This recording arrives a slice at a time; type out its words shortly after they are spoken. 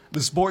The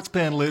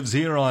SportsPen lives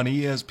here on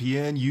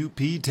ESPN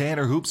UP.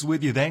 Tanner Hoops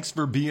with you. Thanks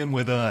for being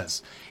with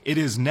us. It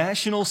is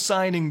National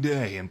Signing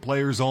Day, and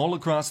players all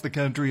across the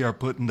country are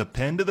putting the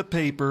pen to the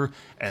paper,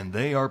 and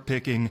they are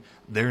picking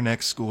their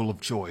next school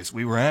of choice.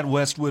 We were at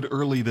Westwood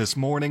early this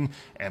morning,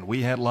 and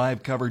we had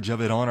live coverage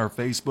of it on our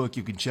Facebook.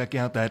 You can check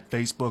out that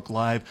Facebook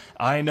Live.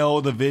 I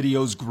know the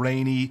video's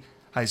grainy.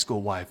 High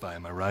school Wi-Fi,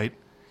 am I right?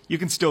 You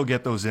can still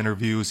get those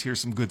interviews. Here's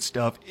some good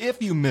stuff. If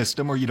you missed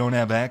them or you don't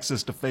have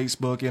access to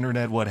Facebook,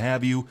 internet, what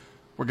have you,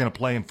 we're going to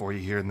play them for you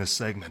here in this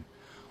segment.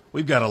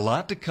 We've got a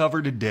lot to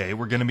cover today.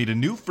 We're going to meet a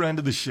new friend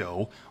of the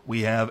show.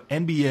 We have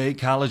NBA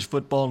college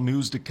football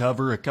news to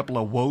cover, a couple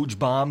of Woj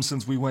bombs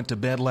since we went to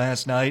bed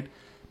last night.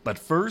 But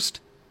first,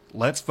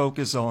 let's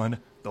focus on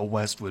the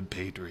Westwood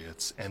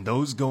Patriots and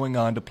those going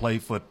on to play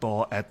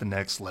football at the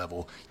next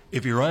level.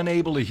 If you're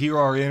unable to hear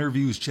our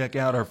interviews, check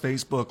out our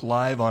Facebook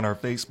Live on our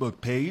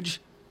Facebook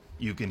page.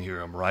 You can hear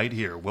them right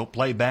here. We'll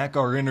play back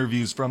our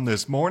interviews from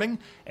this morning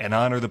and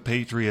honor the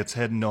Patriots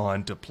heading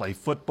on to play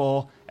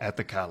football at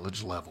the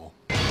college level.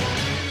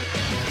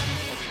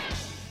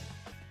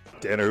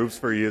 Tanner Hoops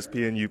for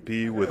ESPN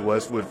UP with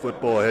Westwood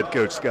football head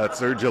coach Scott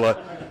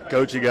Sergila.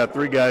 Coach, you got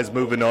three guys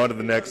moving on to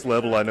the next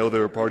level. I know they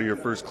were part of your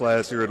first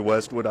class here at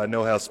Westwood. I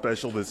know how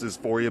special this is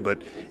for you,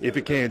 but if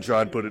you can,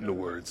 try and put it into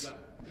words.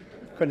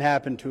 Couldn't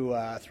happen to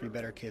three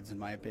better kids, in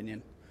my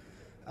opinion.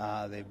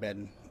 They've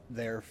been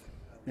there,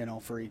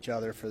 for each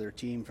other, for their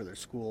team, for their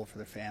school, for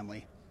their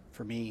family,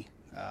 for me,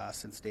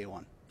 since day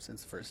one,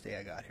 since the first day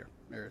I got here.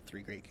 They're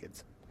three great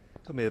kids.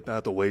 Tell me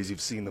about the ways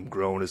you've seen them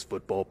grown as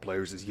football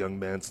players, as young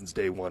men since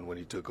day one when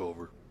you took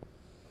over.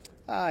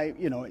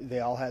 They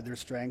all had their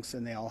strengths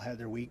and they all had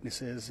their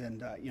weaknesses.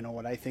 And,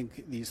 what I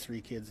think these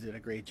three kids did a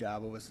great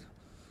job of was,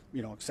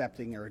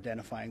 accepting or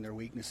identifying their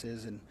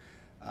weaknesses and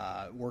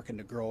working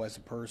to grow as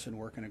a person,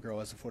 working to grow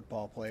as a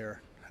football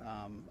player.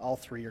 All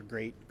three are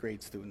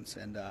great students.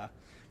 And,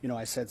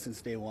 I said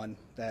since day one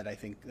that I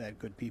think that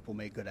good people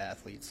make good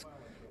athletes.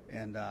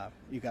 And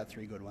you got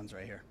three good ones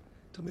right here.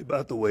 Tell me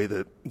about the way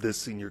that this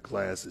senior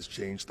class has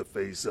changed the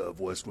face of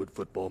Westwood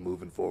football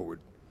moving forward.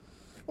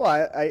 Well,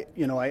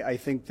 I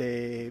think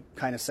they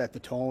kind of set the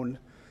tone,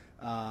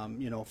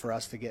 for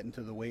us to get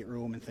into the weight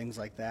room and things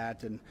like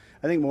that. And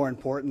I think more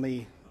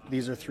importantly,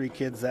 these are three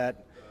kids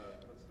that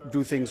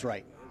do things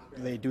right.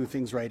 They do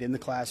things right in the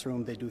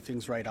classroom. They do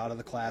things right out of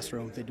the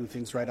classroom. They do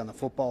things right on the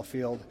football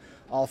field.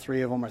 All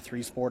three of them are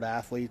three-sport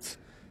athletes,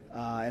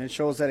 and it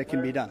shows that it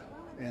can be done.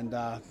 And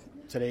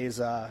today's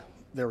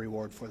their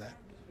reward for that.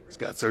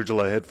 Scott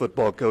Sergila, head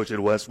football coach at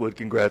Westwood.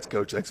 Congrats,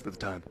 Coach. Thanks for the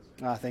time.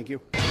 Thank you.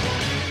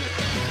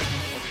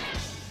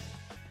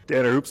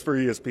 Tanner Hoops for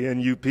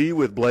ESPN UP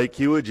with Blake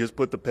Hewitt. Just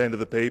put the pen to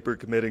the paper,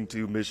 committing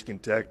to Michigan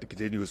Tech to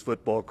continue his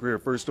football career.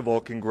 First of all,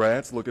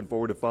 congrats. Looking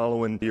forward to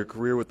following your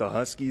career with the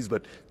Huskies.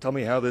 But tell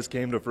me how this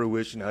came to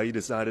fruition, how you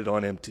decided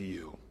on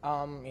MTU.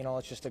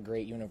 It's just a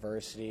great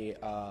university.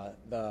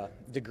 The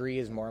degree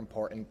is more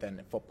important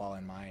than football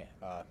in my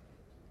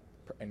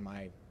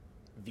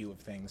view of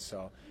things.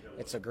 So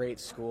it's a great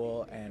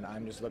school, and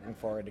I'm just looking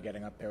forward to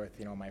getting up there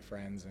with my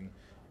friends and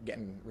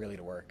getting really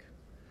to work.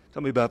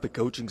 Tell me about the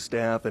coaching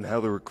staff and how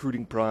the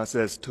recruiting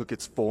process took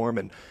its form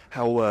and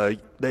how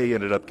they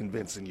ended up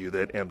convincing you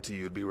that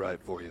MTU would be right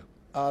for you.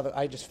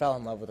 I just fell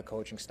in love with the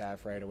coaching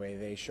staff right away.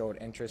 They showed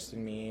interest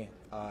in me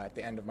at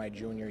the end of my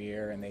junior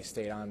year, and they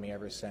stayed on me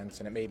ever since,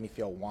 and it made me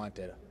feel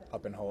wanted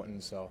up in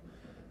Houghton. So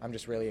I'm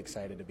just really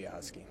excited to be a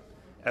Husky.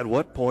 At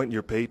what point in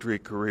your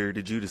Patriot career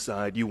did you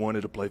decide you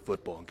wanted to play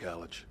football in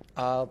college?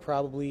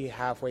 Probably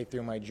halfway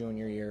through my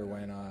junior year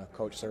when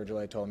Coach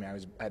Sergila told me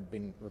I'd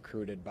been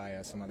recruited by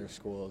some other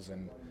schools,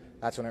 and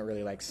that's when it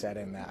really set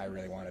in that I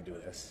really want to do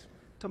this.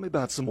 Tell me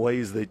about some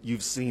ways that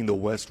you've seen the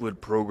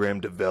Westwood program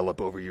develop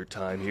over your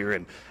time here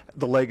and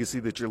the legacy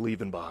that you're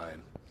leaving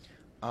behind.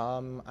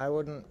 I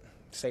wouldn't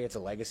say it's a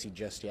legacy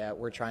just yet.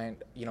 We're trying,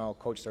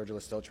 Coach Sergila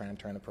is still trying to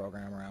turn the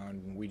program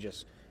around, and we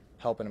just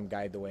helping him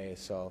guide the way.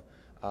 So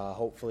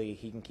hopefully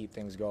he can keep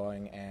things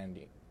going, and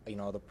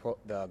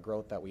the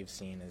growth that we've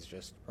seen is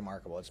just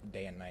remarkable. It's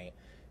day and night.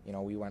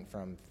 We went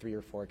from 3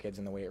 or 4 kids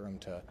in the weight room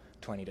to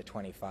 20 to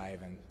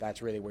 25, and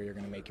that's really where you're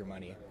going to make your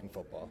money in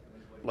football.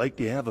 Blake,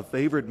 do you have a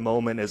favorite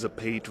moment as a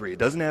Patriot? It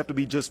doesn't have to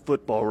be just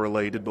football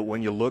related, but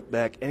when you look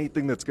back,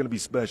 anything that's going to be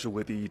special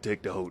with you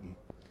take to Houghton.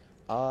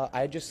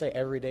 I'd just say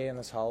every day in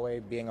this hallway,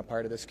 being a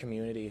part of this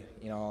community,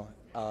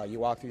 you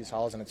walk through these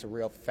halls and it's a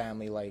real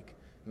family-like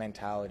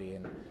mentality,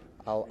 and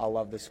I'll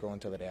love this school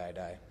until the day I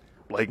die.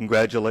 Blake,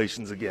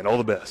 congratulations again. All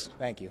the best.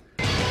 Thank you.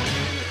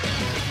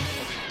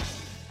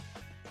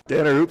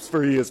 Tanner Hoops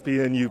for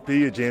ESPN UP.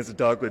 A chance to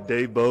talk with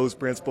Dave Bowes,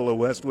 principal of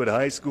Westwood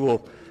High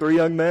School. 3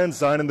 young men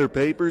signing their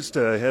papers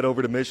to head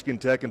over to Michigan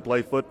Tech and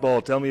play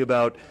football. Tell me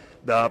about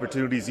the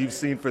opportunities you've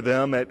seen for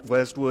them at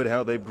Westwood,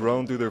 how they've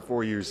grown through their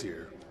 4 years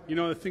here.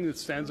 The thing that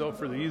stands out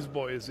for these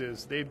boys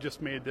is they've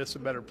just made this a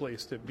better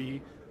place to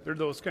be. They're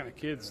those kind of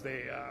kids.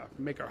 They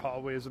make our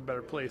hallways a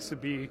better place to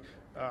be.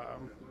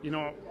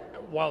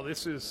 While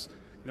this is,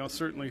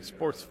 certainly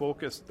sports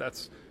focused,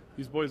 that's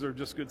these boys are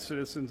just good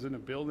citizens in the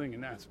building,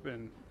 and that's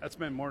been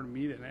more to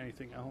me than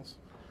anything else.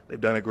 They've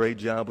done a great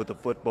job with the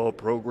football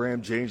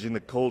program, changing the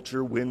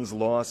culture, wins,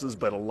 losses,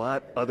 but a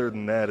lot other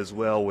than that as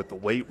well with the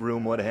weight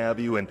room, what have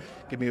you, and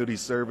community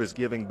service,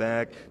 giving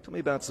back. Tell me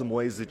about some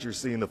ways that you're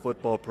seeing the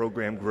football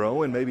program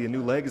grow and maybe a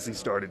new legacy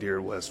started here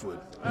at Westwood.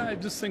 I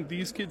just think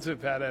these kids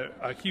have had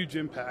a huge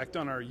impact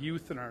on our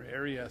youth in our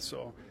area,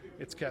 so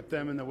it's kept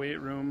them in the weight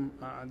room.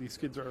 These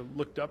kids are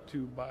looked up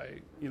to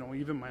by,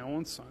 even my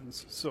own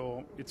sons.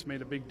 So it's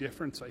made a big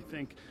difference, I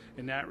think,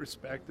 in that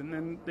respect. And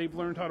then they've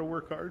learned how to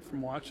work hard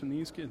from watching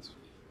these kids.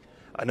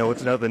 I know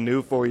it's nothing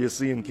new for you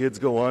seeing kids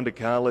go on to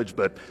college,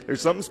 but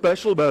there's something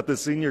special about the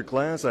senior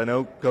class. I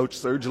know Coach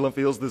Sergila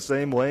feels the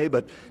same way,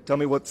 but tell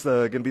me what's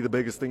going to be the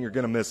biggest thing you're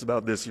going to miss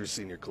about this year's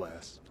senior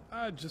class.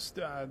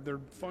 They're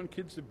fun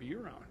kids to be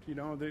around.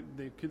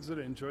 They're kids that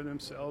enjoy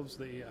themselves.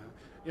 They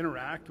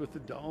interact with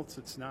adults.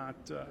 It's not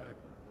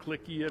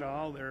cliquey at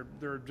all.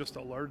 They're just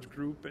a large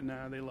group, and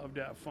they love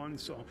to have fun.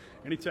 So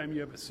anytime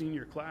you have a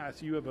senior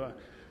class,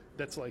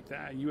 that's like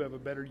that. You have a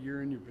better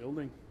year in your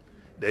building.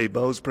 Dave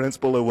Bose,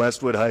 principal at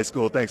Westwood High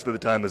School. Thanks for the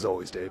time as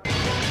always, Dave.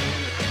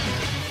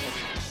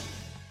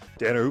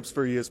 Tanner Hoops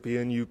for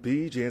ESPN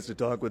UP. Chance to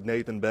talk with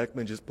Nathan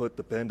Beckman. Just put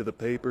the pen to the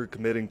paper,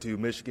 committing to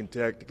Michigan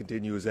Tech to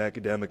continue his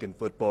academic and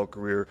football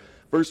career.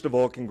 First of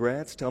all,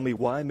 congrats. Tell me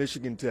why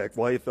Michigan Tech,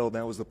 why you felt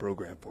that was the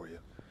program for you.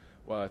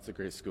 Well, it's a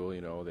great school.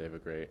 They have a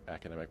great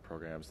academic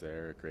programs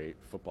there, a great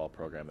football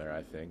program there,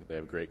 I think. They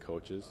have great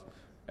coaches,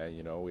 and,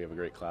 we have a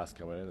great class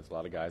coming in. There's a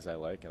lot of guys I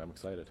like, and I'm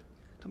excited.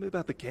 Tell me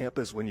about the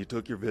campus when you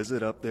took your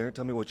visit up there.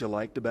 Tell me what you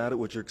liked about it,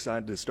 what you're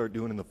excited to start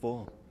doing in the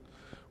fall.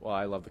 Well,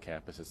 I love the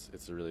campus.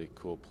 It's a really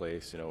cool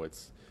place.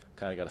 It's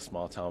kind of got a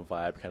small town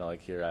vibe, kind of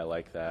like here. I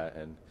like that,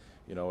 and,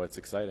 it's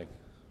exciting.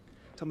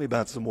 Tell me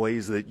about some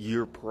ways that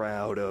you're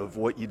proud of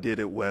what you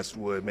did at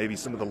Westwood, maybe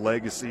some of the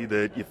legacy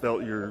that you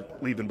felt you're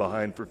leaving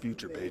behind for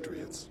future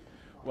Patriots.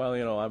 Well,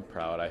 I'm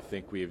proud. I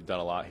think we've done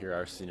a lot here.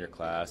 Our senior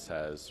class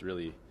has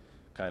really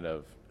kind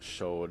of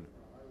showed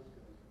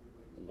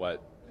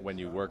when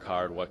you work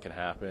hard, what can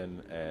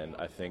happen, and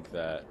I think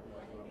that,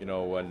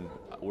 when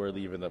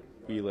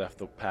we left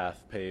the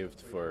path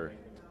paved for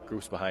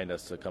groups behind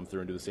us to come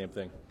through and do the same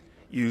thing.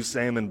 You,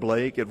 Sam, and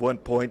Blake, at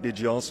what point did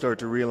you all start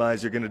to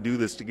realize you're going to do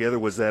this together?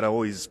 Was that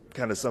always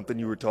kind of something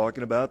you were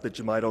talking about, that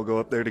you might all go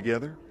up there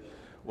together?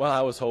 Well,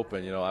 I was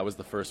hoping. I was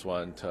the first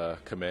one to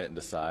commit and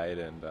decide,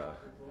 and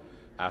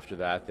after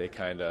that, they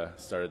kind of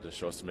started to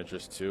show some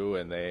interest too,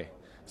 and they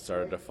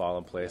started to fall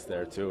in place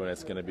there too, and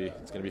it's going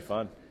to be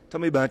fun. Tell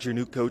me about your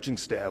new coaching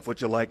staff,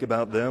 what you like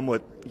about them,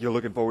 what you're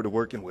looking forward to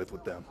working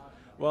with them.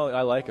 Well,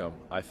 I like them.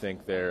 I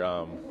think they're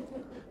a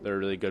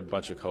really good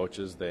bunch of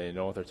coaches. They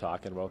know what they're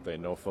talking about. They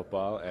know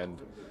football, and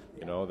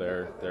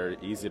they're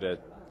easy to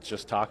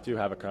just talk to,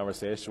 have a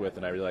conversation with,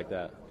 and I really like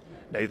that.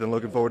 Nathan,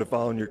 looking forward to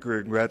following your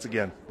career. Congrats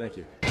again. Thank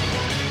you.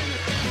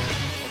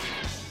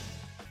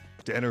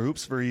 Tanner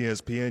Hoops for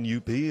ESPN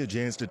UP, a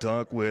chance to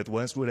talk with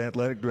Westwood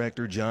Athletic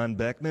Director John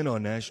Beckman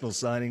on National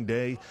Signing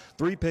Day.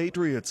 3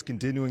 Patriots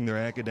continuing their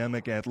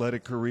academic,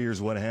 athletic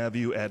careers, what have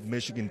you, at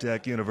Michigan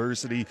Tech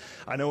University.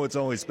 I know it's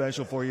always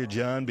special for you,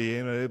 John,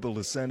 being able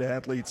to send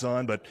athletes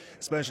on, but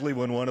especially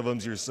when one of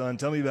them's your son.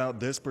 Tell me about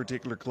this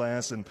particular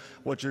class and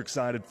what you're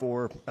excited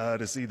for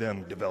to see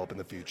them develop in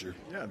the future.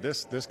 Yeah,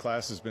 this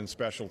class has been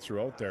special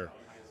throughout their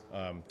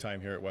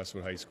time here at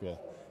Westwood High School.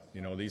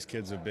 These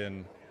kids have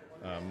been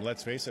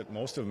let's face it,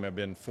 most of them have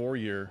been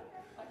 4-year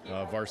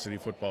varsity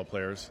football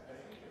players,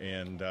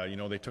 and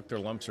they took their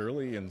lumps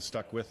early and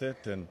stuck with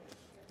it, and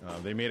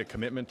they made a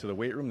commitment to the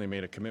weight room, they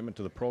made a commitment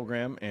to the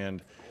program,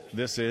 and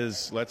this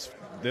is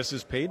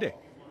payday.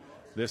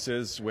 This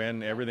is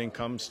when everything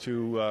comes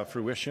to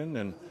fruition,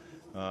 and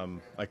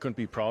I couldn't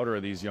be prouder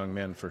of these young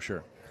men for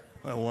sure.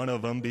 Well, one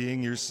of them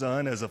being your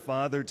son. As a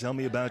father, tell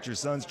me about your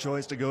son's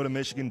choice to go to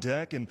Michigan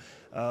Tech and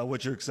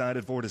what you're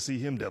excited for to see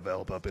him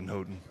develop up in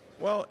Houghton.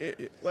 Well,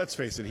 let's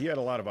face it, he had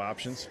a lot of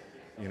options,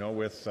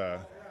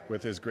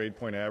 with his grade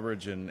point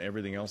average and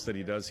everything else that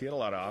he does. He had a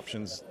lot of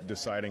options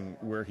deciding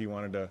where he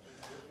wanted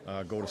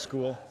to go to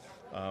school.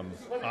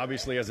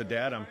 Obviously, as a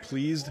dad, I'm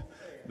pleased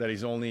that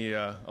he's only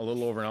a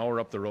little over an hour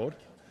up the road,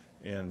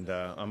 and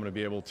I'm going to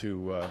be able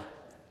to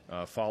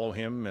follow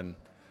him and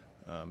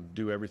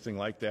do everything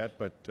like that.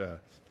 But,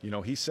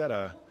 he set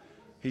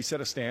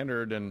a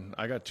standard, and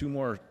I got 2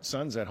 more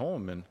sons at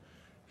home, and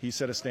he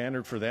set a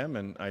standard for them,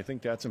 and I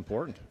think that's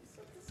important.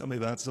 Tell me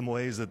about some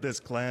ways that this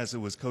class, it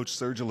was Coach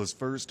Sergila's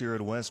first here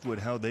at Westwood,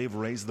 how they've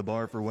raised the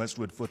bar for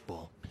Westwood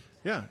football.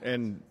 Yeah,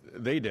 and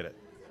they did it.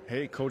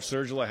 Hey, Coach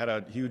Sergila had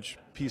a huge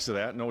piece of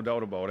that, no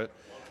doubt about it.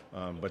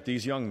 But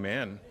these young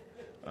men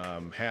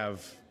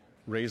have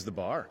raised the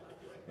bar,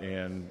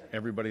 and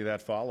everybody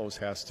that follows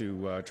has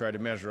to try to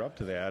measure up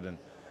to that. And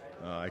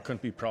I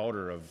couldn't be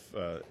prouder of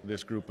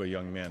this group of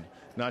young men.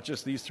 Not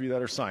just these 3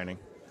 that are signing,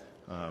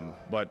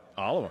 but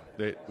all of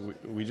them.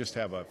 We just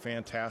have a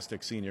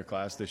fantastic senior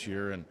class this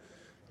year, and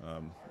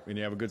when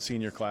you have a good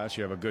senior class,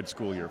 you have a good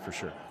school year for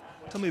sure.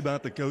 Tell me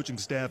about the coaching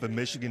staff at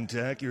Michigan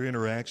Tech, your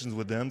interactions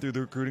with them through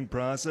the recruiting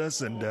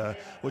process, and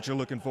what you're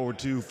looking forward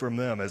to from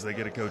them as they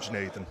get to Coach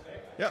Nathan.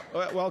 Yeah,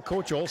 well,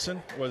 Coach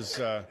Olson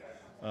was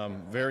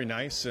very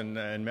nice and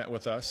met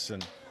with us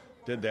and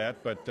did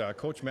that. But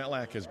Coach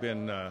Metlack has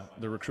been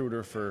the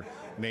recruiter for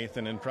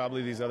Nathan and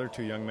probably these other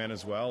two young men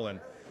as well. And,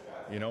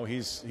 you know,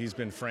 he's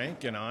been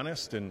frank and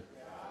honest and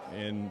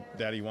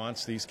that he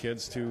wants these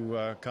kids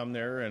to come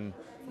there and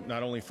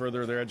not only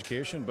further their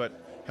education,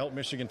 but help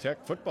Michigan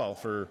Tech football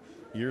for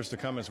years to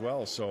come as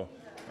well. So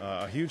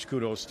a huge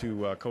kudos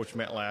to Coach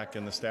Metlack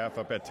and the staff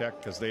up at Tech,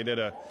 because they did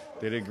a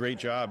great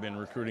job in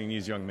recruiting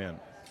these young men.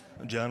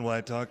 John, when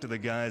I talked to the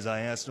guys,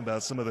 I asked them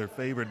about some of their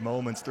favorite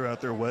moments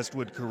throughout their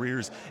Westwood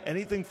careers.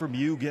 Anything from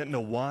you getting to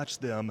watch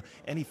them?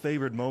 Any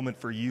favorite moment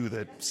for you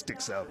that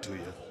sticks out to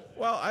you?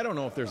 Well, I don't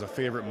know if there's a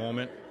favorite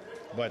moment,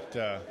 but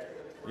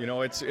you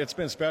know, it's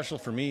been special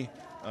for me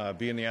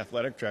being the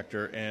athletic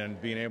director and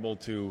being able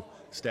to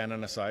stand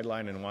on the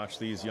sideline and watch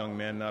these young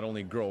men not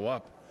only grow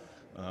up,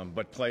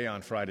 but play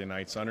on Friday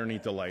nights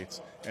underneath the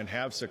lights and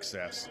have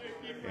success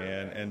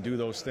and do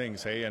those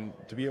things. Hey, and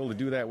to be able to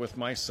do that with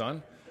my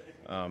son,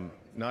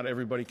 not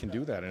everybody can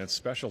do that, and it's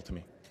special to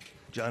me.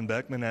 John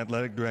Beckman,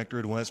 athletic director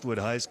at Westwood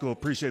High School.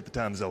 Appreciate the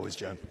time as always,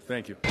 John.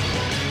 Thank you.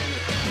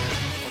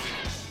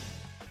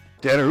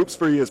 Tanner Hoops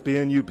for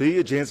ESPN UP,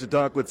 a chance to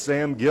talk with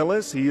Sam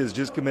Gillis. He is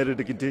just committed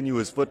to continue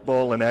his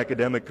football and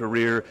academic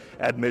career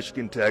at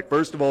Michigan Tech.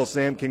 First of all,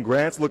 Sam,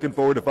 congrats. Looking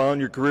forward to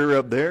following your career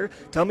up there.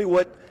 Tell me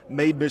what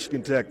made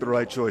Michigan Tech the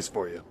right choice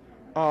for you.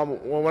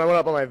 When I went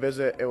up on my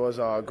visit, it was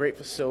great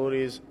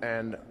facilities,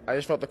 and I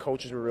just felt the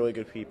coaches were really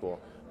good people.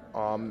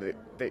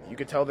 You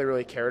could tell they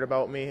really cared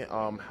about me.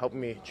 Helping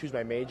me choose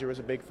my major was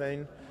a big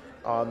thing.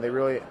 They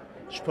really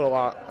just put a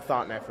lot of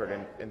thought and effort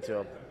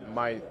into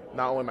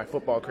not only my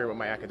football career but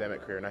my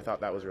academic career, and I thought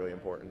that was really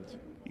important.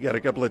 You got a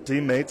couple of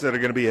teammates that are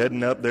going to be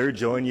heading up there,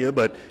 join you,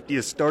 but do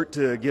you start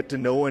to get to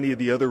know any of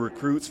the other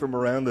recruits from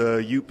around the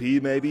UP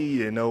maybe?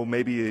 You know,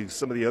 maybe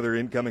some of the other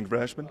incoming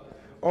freshmen?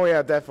 Oh,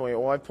 yeah, definitely.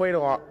 Well, I've played a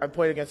lot. I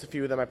played against a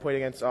few of them. I played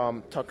against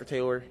Tucker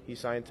Taylor. He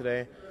signed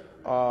today.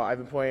 I've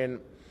been playing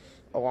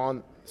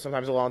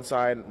sometimes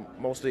alongside,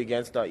 mostly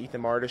against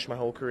Ethan Mardish my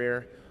whole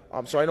career.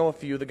 So I know a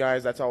few of the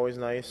guys. That's always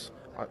nice.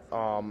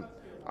 On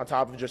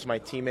top of just my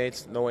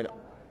teammates, knowing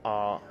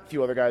a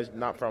few other guys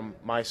not from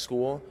my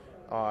school,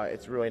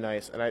 it's really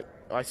nice. And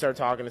I started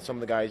talking to some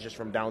of the guys just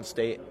from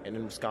downstate and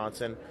in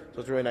Wisconsin.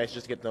 So it's really nice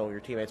just to get to know your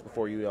teammates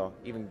before you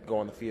even go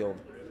on the field.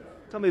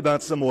 Tell me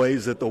about some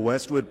ways that the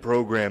Westwood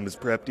program has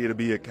prepped you to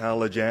be a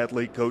college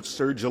athlete. Coach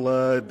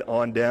Sergila,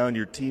 on down,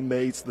 your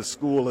teammates, the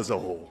school as a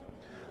whole.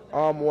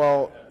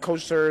 Well,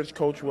 Coach Serge,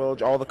 Coach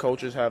Wilge, all the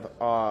coaches have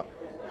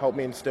helped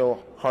me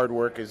instill hard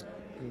work is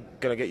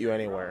going to get you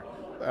anywhere.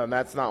 And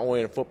that's not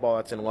only in football,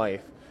 that's in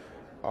life.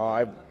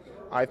 I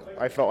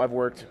felt I've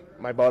worked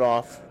my butt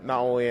off,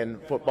 not only in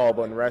football,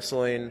 but in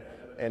wrestling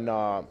and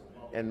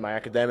my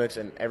academics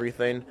and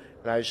everything.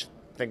 And I just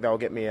think that will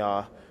get me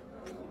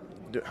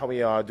help me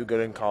do good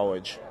in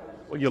college.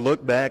 When you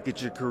look back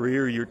at your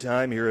career, your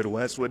time here at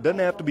Westwood, doesn't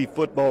have to be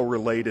football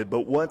related,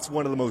 but what's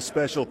one of the most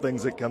special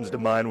things that comes to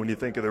mind when you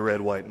think of the red,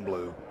 white, and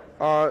blue?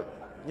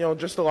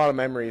 Just a lot of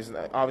memories.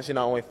 Obviously,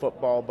 not only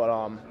football,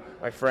 but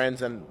my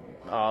friends, and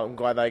I'm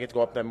glad that I get to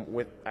go up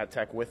at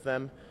Tech with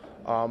them.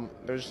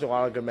 There's just a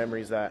lot of good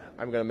memories that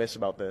I'm going to miss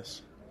about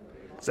this.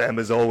 Sam,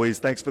 as always,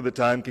 thanks for the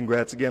time.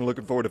 Congrats again.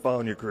 Looking forward to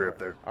following your career up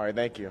there. All right,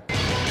 thank you.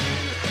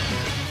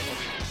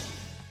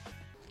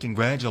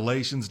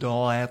 Congratulations to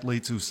all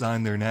athletes who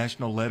signed their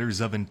national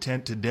letters of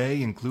intent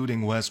today,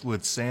 including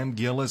Westwood's Sam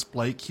Gillis,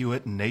 Blake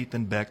Hewitt, and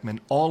Nathan Beckman,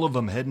 all of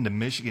them heading to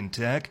Michigan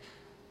Tech.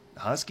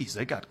 The Huskies,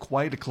 they got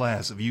quite a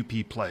class of UP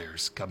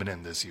players coming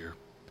in this year.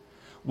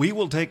 We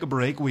will take a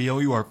break. We owe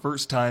you our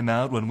first time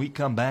out. When we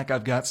come back,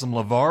 I've got some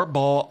LeVar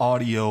Ball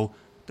audio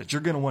that you're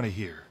going to want to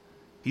hear.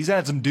 He's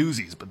had some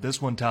doozies, but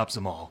this one tops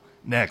them all.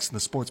 Next, the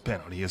Sports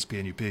Pen on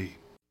ESPN UP.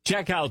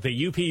 Check out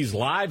the UP's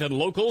live and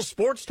local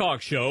sports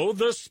talk show,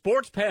 The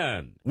Sports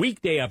Pen,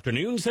 weekday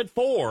afternoons at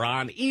 4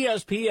 on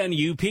ESPN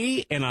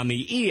UP and on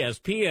the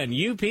ESPN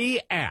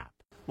UP app.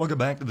 Welcome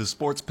back to the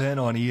Sports Pen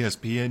on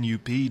ESPN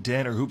UP.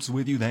 Tanner Hoops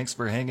with you. Thanks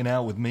for hanging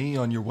out with me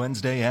on your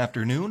Wednesday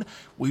afternoon.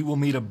 We will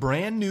meet a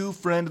brand new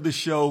friend of the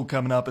show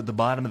coming up at the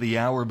bottom of the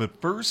hour,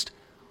 but first,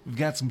 we've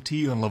got some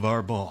tea on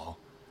LeVar Ball.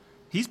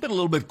 He's been a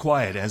little bit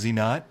quiet, has he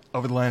not,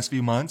 over the last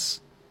few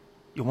months?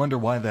 You wonder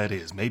why that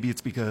is. Maybe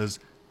it's because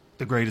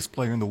the greatest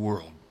player in the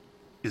world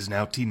is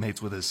now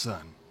teammates with his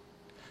son.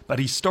 But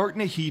he's starting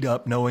to heat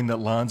up knowing that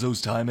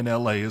Lonzo's time in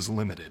LA is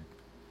limited.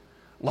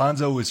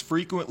 Lonzo is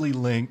frequently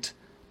linked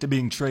to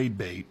being trade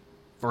bait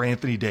for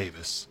Anthony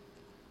Davis.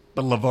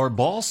 But LeVar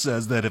Ball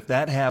says that if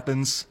that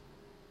happens,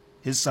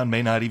 his son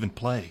may not even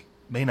play,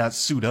 may not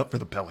suit up for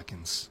the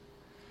Pelicans.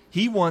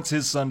 He wants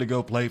his son to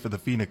go play for the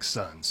Phoenix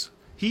Suns.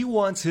 He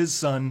wants his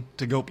son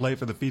to go play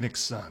for the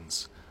Phoenix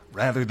Suns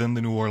rather than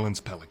the New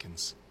Orleans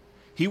Pelicans.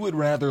 He would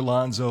rather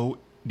Lonzo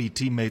be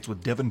teammates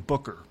with Devin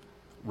Booker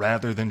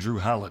rather than Drew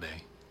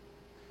Holiday.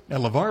 Now,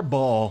 LeVar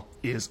Ball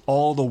is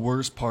all the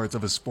worst parts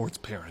of a sports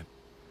parent.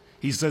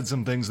 He said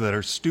some things that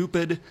are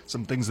stupid,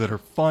 some things that are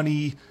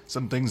funny,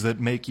 some things that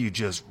make you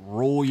just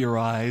roll your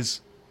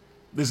eyes.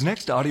 This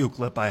next audio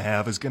clip I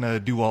have is going to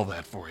do all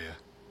that for you.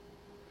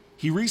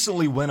 He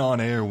recently went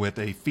on air with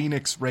a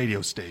Phoenix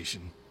radio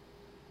station,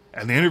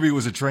 and the interview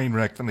was a train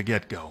wreck from the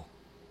get-go.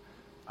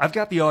 I've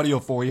got the audio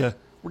for you.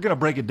 We're going to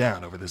break it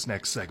down over this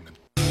next segment.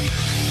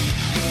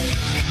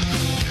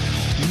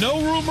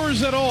 No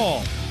rumors at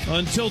all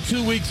until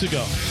 2 weeks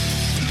ago.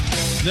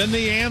 Then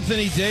the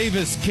Anthony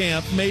Davis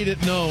camp made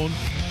it known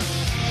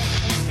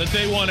that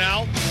they want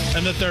out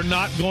and that they're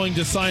not going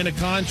to sign a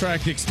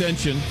contract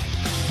extension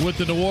with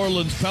the New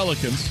Orleans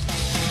Pelicans.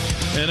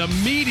 And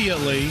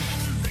immediately,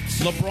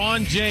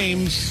 LeBron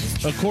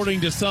James,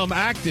 according to some,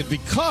 acted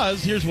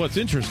because, here's what's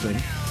interesting,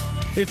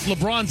 it's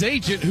LeBron's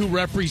agent who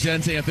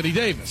represents Anthony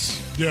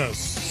Davis. Yes.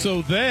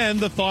 So then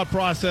the thought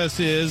process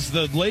is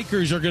the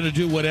Lakers are going to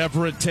do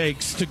whatever it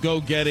takes to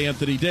go get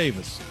Anthony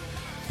Davis.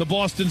 The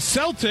Boston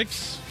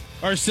Celtics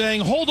are saying,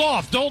 hold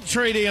off, don't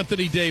trade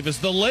Anthony Davis.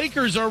 The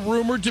Lakers are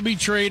rumored to be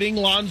trading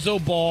Lonzo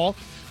Ball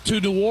to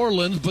New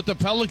Orleans, but the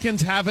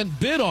Pelicans haven't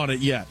bid on it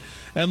yet.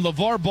 And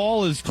LeVar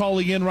Ball is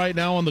calling in right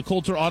now on the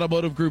Coulter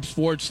Automotive Group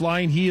Sports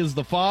Line. He is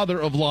the father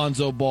of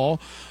Lonzo Ball.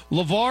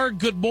 LeVar,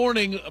 good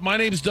morning. My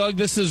name's Doug.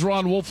 This is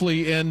Ron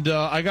Wolfley, and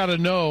I got to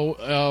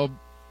know,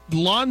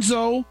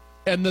 Lonzo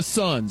and the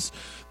Suns.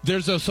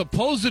 There's a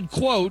supposed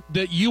quote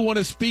that you want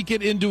to speak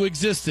it into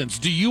existence.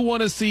 Do you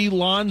want to see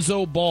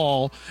Lonzo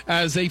Ball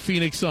as a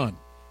Phoenix Sun?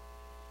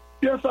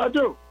 Yes, I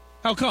do.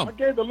 How come? I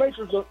gave the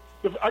Lakers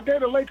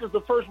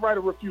the first right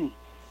of refusal.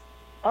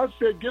 I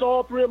said, get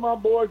all three of my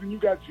boys and you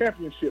got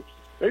championships.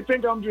 They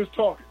think I'm just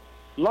talking.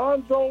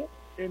 Lonzo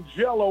and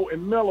Jello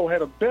and Melo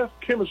had the best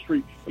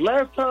chemistry. The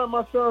last time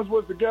my sons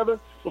was together,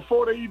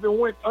 before they even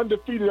went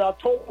undefeated, I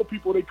told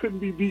people they couldn't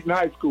be beat in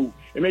high school,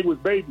 and they was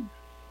babies.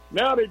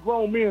 Now they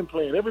grown men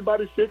playing.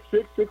 Everybody's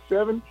 6'6",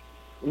 6'7".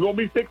 We're going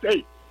to be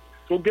 6'8".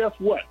 So guess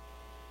what?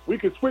 We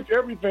can switch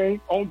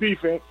everything on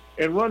defense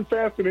and run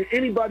faster than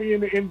anybody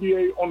in the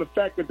NBA on the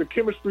fact that the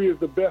chemistry is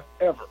the best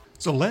ever.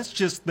 So let's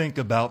just think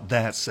about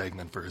that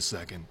segment for a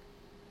second.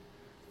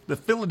 The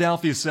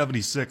Philadelphia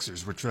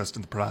 76ers were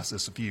trusting the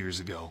process a few years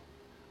ago.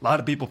 A lot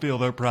of people feel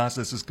their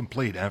process is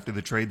complete after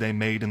the trade they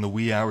made in the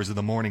wee hours of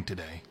the morning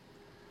today.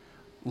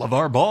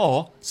 LeVar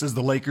Ball says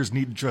the Lakers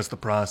need to trust the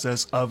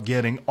process of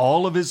getting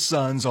all of his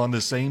sons on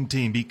the same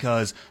team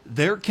because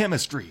their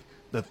chemistry,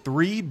 the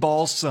three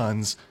Ball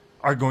sons,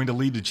 are going to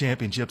lead to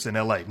championships in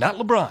L.A. Not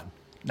LeBron.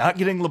 Not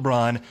getting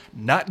LeBron,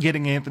 not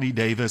getting Anthony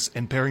Davis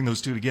and pairing those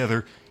two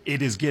together.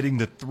 It is getting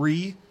the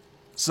three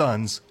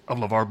sons of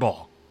LeVar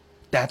Ball.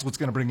 That's what's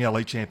going to bring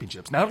LA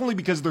championships. Not only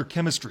because of their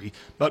chemistry,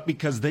 but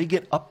because they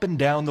get up and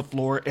down the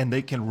floor and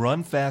they can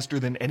run faster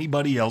than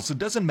anybody else. It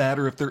doesn't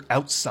matter if they're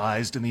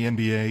outsized in the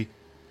NBA,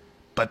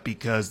 but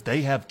because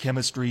they have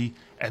chemistry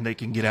and they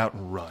can get out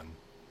and run.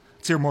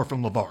 Let's hear more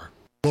from LeVar.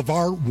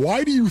 LeVar,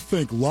 why do you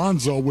think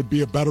Lonzo would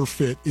be a better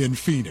fit in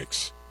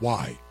Phoenix?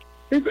 Why?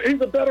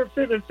 He's a better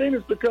fit in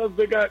Phoenix because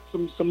they got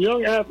some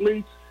young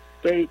athletes.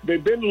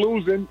 They've been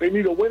losing. They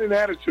need a winning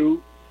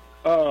attitude.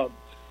 The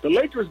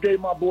Lakers gave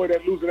my boy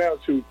that losing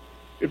attitude.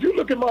 If you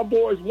look at my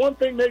boys, one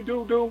thing they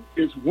do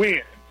is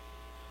win.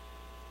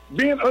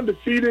 Being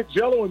undefeated,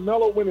 Jello and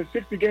Melo winning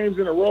 60 games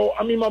in a row,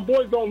 I mean, my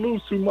boys don't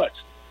lose too much.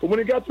 But when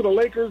they got to the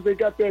Lakers, they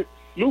got that.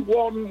 Luke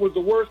Walton was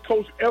the worst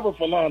coach ever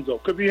for Lonzo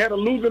because he had a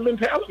losing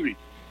mentality.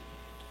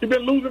 He's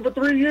been losing for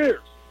 3 years.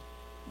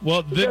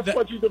 Well, that's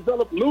what you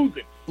develop,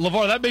 losing.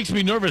 LeVar, that makes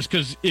me nervous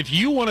because if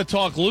you want to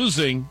talk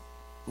losing,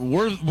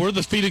 we're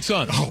the Phoenix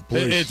Suns. Oh,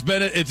 it's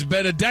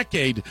been a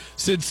decade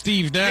since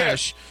Steve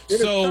Nash.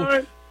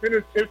 Yes.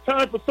 It's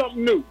time for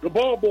something new. The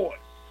Ball boys.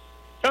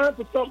 Time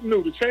for something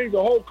new to change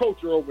the whole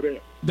culture over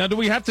there. Now, do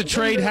we have to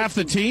trade half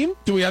the team?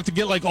 Do we have to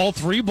get like all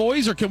three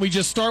boys, or can we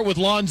just start with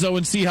Lonzo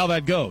and see how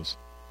that goes?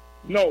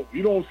 No,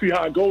 you don't see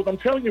how it goes. I'm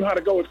telling you how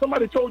to go. If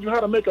somebody told you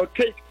how to make a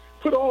cake,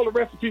 put all the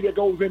recipe that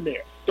goes in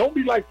there. Don't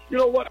be like, you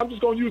know what, I'm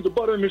just going to use the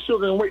butter and the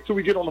sugar and wait till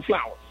we get on the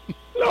flour.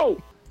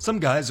 No. Some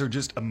guys are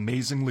just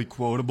amazingly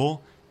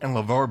quotable, and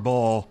LeVar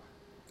Ball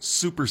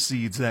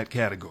supersedes that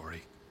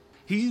category.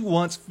 He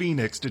wants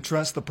Phoenix to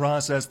trust the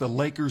process the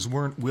Lakers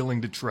weren't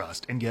willing to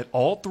trust and get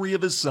all three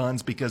of his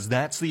sons because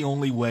that's the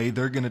only way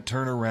they're going to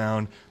turn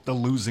around the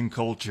losing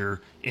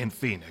culture in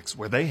Phoenix,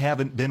 where they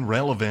haven't been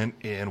relevant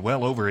in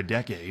well over a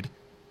decade.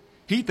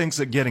 He thinks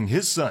that getting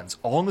his sons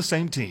all on the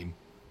same team,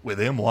 with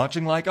him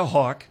watching like a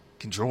hawk,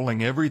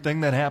 controlling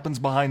everything that happens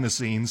behind the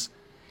scenes,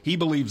 he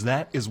believes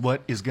that is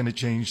what is going to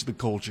change the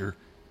culture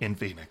in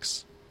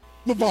Phoenix.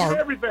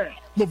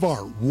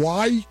 LeVar,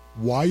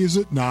 why is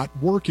it not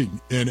working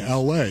in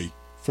L.A.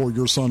 for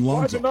your son Lonzo?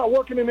 Why is it not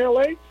working in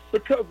L.A.?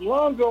 Because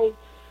Lonzo,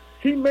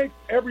 he makes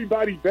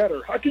everybody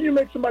better. How can you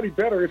make somebody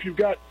better if you've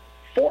got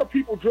four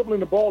people dribbling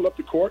the ball up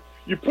the court,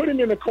 you put him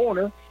in the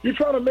corner, you're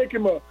trying to make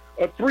him a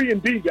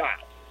 3-and-D guy.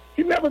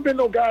 He's never been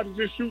no guy to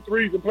just shoot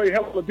threes and play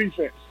hell of a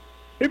defense.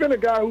 He's been a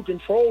guy who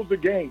controls the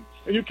game.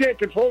 And you can't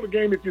control the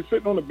game if you're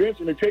sitting on the bench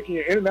and they're taking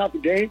you in and out the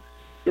game.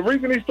 The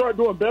reason he started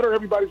doing better,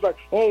 everybody's like,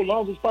 oh,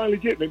 Lonzo's finally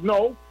getting it.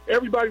 No,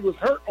 everybody was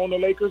hurt on the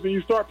Lakers, and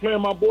you start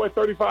playing my boy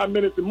 35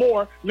 minutes and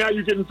more, now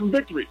you're getting some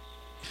victories.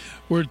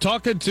 We're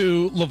talking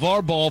to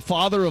LeVar Ball,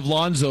 father of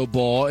Lonzo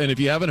Ball, and if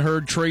you haven't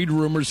heard, trade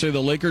rumors say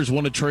the Lakers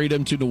want to trade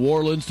him to New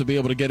Orleans to be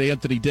able to get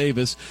Anthony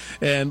Davis,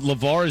 and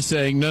LeVar is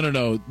saying,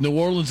 no, New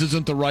Orleans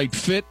isn't the right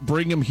fit.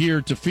 Bring him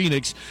here to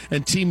Phoenix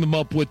and team him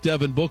up with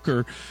Devin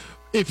Booker.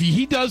 If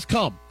he does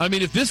come, I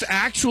mean, if this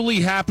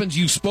actually happens,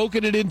 you've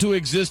spoken it into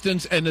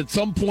existence, and at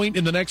some point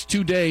in the next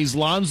 2 days,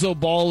 Lonzo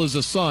Ball is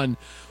a son,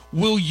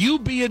 will you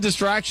be a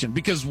distraction?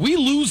 Because we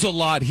lose a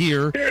lot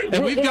here,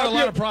 and we've got a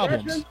lot of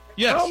problems.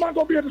 Yes. How am I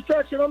going to be a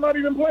distraction? I'm not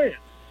even playing.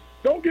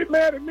 Don't get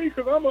mad at me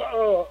because I'm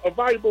a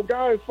valuable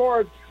guy as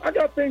far as I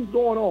got things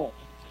going on.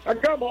 I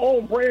got my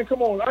own brand.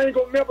 Come on. I ain't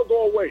going to never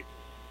go away.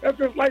 That's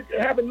just like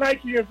having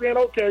Nike and saying,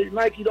 okay,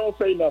 Nike, don't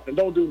say nothing.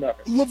 Don't do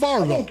nothing.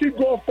 LeVar, I'm going to keep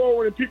going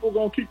forward, and people are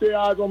going to keep their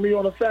eyes on me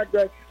on the fact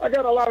that I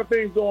got a lot of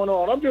things going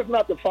on. I'm just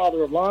not the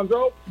father of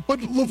Lonzo. But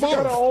LeVar, we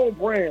got our own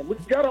brand. We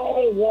got our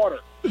own water.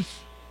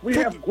 We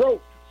have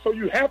growth, so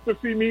you have to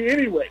see me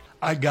anyway.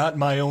 I got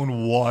my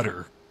own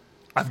water.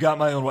 I've got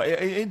my own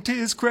way. And to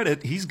his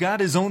credit, he's got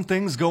his own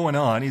things going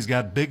on. He's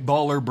got Big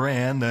Baller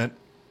Brand that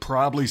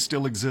probably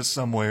still exists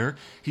somewhere.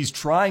 He's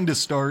trying to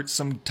start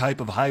some type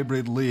of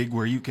hybrid league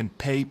where you can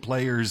pay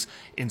players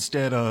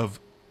instead of,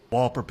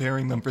 while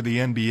preparing them for the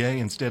NBA,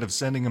 instead of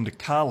sending them to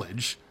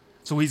college.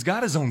 So he's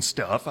got his own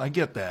stuff. I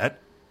get that.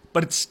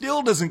 But it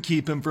still doesn't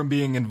keep him from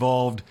being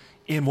involved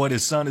in what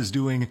his son is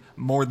doing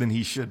more than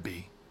he should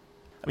be.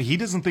 I mean, he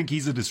doesn't think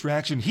he's a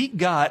distraction. He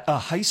got a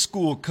high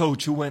school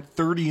coach who went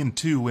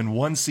 30-2 in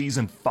one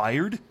season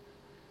fired.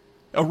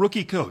 A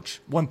rookie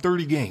coach won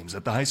 30 games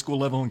at the high school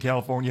level in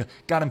California,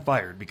 got him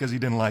fired because he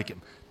didn't like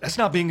him. That's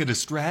not being a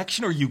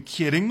distraction. Are you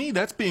kidding me?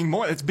 That's being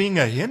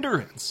a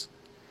hindrance.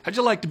 How'd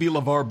you like to be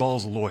LeVar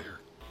Ball's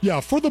lawyer? Yeah,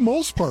 for the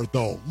most part,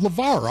 though,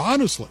 LeVar,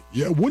 honestly,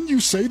 wouldn't you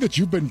say that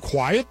you've been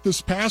quiet this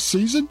past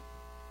season?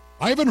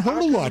 I haven't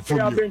heard a lot from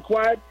you. I've been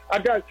quiet.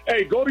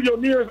 Hey, go to your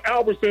nearest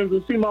Albertsons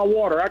and see my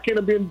water. I can't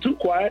have been too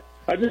quiet.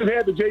 I just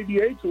had the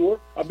JBA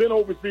tour. I've been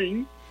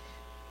overseas.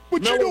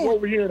 But you know,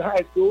 over here in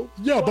high school.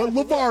 Yeah, so but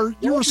LeVar,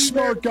 you're a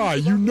smart guy.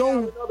 You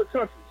know.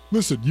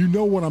 Listen, you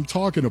know what I'm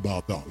talking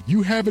about, though.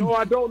 You haven't. No,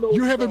 I don't know.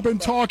 You haven't been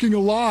talking a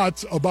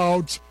lot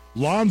about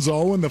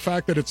Lonzo and the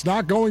fact that it's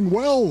not going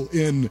well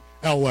in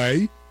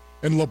L.A.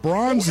 and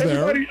LeBron's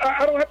there.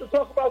 I don't have to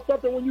talk about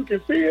something when you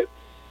can see it.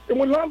 And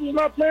when Lonzo's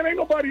not playing, ain't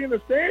nobody in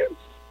the stands.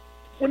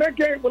 When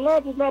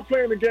Lonzo's not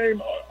playing the game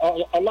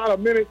a lot of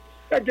minutes,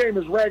 that game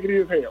is raggedy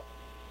as hell.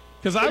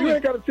 You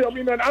ain't got to tell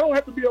me nothing. I don't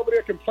have to be over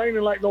there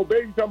complaining like no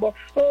baby talking about,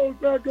 oh,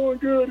 it's not going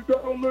good, it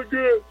don't look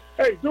good.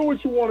 Hey, do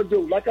what you want to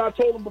do. Like I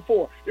told him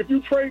before, if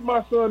you trade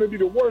my son, it'd be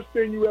the worst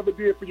thing you ever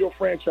did for your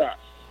franchise.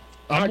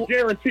 I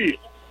guarantee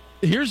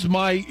it. Here's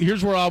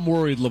where I'm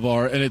worried,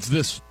 LeVar, and it's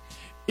this.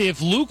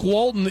 If Luke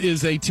Walton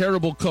is a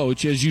terrible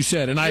coach, as you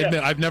said, and I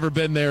admit I've never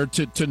been there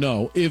to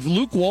know, if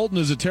Luke Walton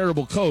is a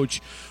terrible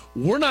coach,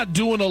 we're not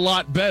doing a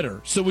lot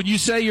better. So when you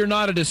say you're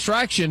not a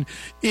distraction,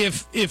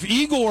 if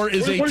Igor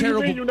is what do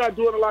you mean you're not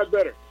doing a lot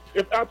better?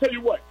 I'll tell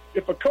you what,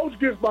 if a coach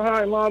gets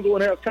behind Lonzo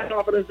and has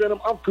confidence in him,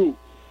 I'm cool.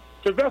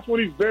 Because that's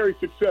when he's very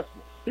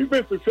successful. He's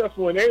been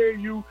successful in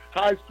AAU,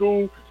 high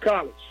school,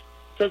 college.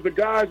 Because the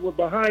guys were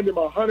behind him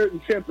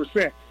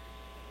 110%.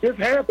 His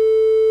half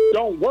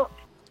don't work.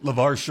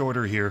 LeVar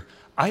Shorter here.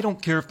 I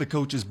don't care if the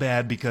coach is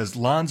bad because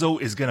Lonzo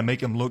is going to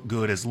make him look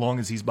good as long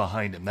as he's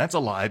behind him. That's a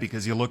lie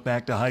because you look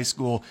back to high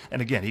school, and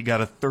again, he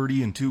got a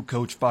 30-2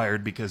 coach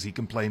fired because he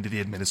complained to the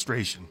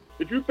administration.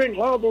 If you think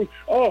Lonzo,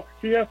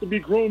 he has to be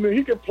groomed,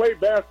 he can play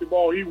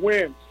basketball, he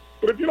wins.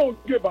 But if you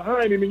don't get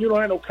behind him and you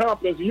don't have no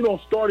confidence and you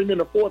don't start him in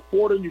the fourth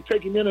quarter and you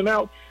take him in and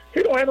out,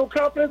 he don't have no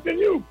confidence in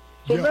you.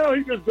 So now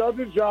he just does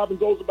his job and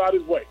goes about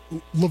his way.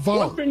 LeVar.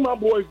 One thing my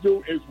boys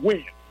do is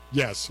win.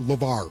 Yes,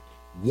 LeVar.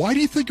 Why do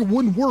you think it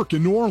wouldn't work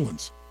in New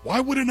Orleans? Why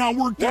would it not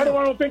work there? Why do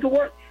I don't think it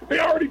worked? They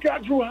already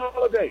got Drew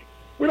Holiday.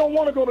 We don't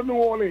want to go to New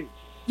Orleans.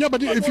 Yeah,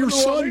 but if your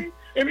son...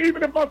 And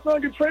even if my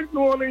son gets traded to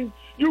New Orleans,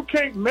 you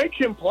can't make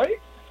him play.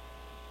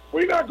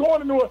 We're not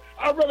going to New Orleans.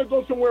 I'd rather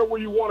go somewhere where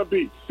you want to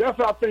be. That's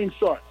how things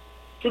start.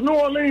 Because New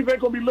Orleans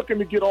ain't going to be looking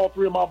to get all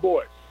three of my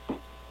boys.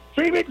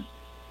 Phoenix,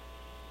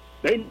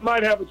 they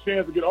might have a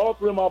chance to get all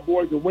three of my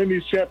boys and win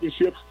these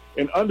championships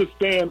and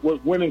understand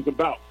what winning's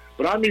about.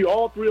 But I need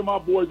all three of my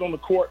boys on the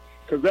court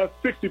because that's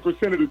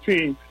 60% of the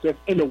team that's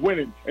in the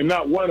winning and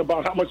not worrying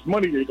about how much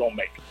money they're going to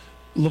make.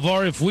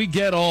 LeVar, if we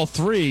get all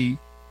three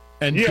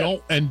and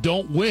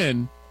don't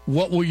win,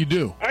 what will you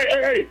do?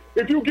 Hey,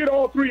 if you get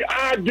all three,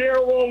 I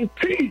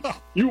guarantee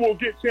you will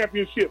get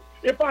championships.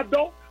 If I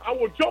don't, I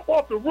will jump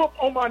off the roof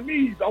on my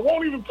knees. I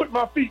won't even put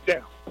my feet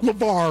down.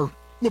 LeVar,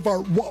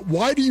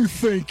 why do you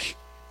think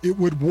it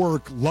would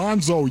work,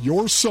 Lonzo,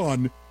 your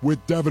son,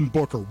 with Devin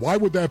Booker? Why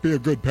would that be a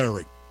good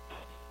pairing?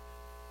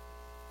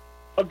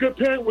 A good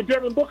pairing with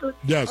Devin Booker?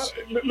 Yes.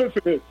 Listen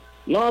to this.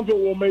 Lonzo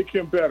will make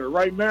him better.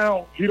 Right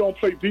now, he don't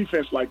play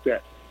defense like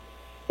that.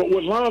 But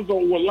what Lonzo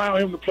will allow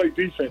him to play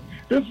defense.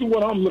 This is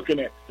what I'm looking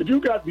at. If you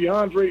got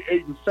DeAndre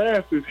Ayton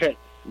fast as heck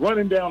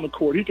running down the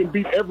court, he can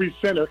beat every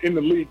center in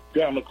the league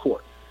down the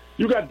court.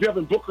 You got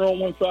Devin Booker on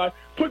one side,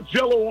 put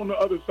Jello on the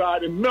other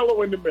side, and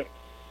Melo in the middle.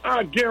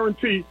 I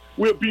guarantee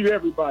we'll beat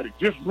everybody.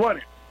 Just run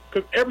it,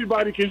 because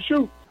everybody can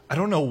shoot. I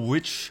don't know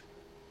which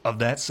of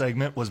that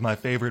segment was my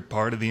favorite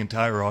part of the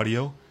entire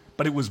audio,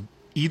 but it was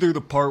either the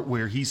part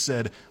where he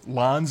said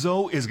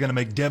Lonzo is going to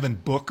make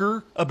Devin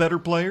Booker a better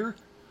player,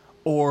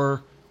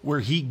 or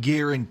where he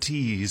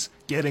guarantees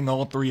getting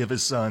all three of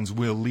his sons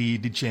will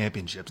lead to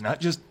championships.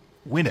 Not just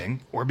winning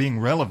or being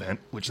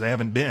relevant, which they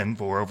haven't been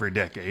for over a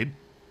decade,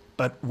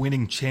 but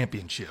winning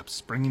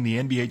championships, bringing the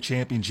NBA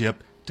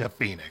championship to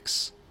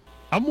Phoenix.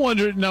 I'm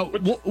wondering, now,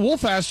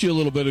 Wolf asked you a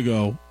little bit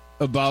ago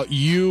about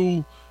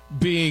you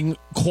being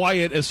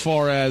quiet as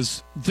far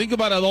as, think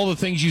about all the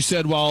things you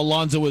said while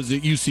Lonzo was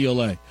at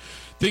UCLA.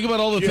 Think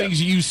about all the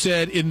things you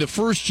said in the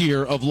first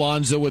year of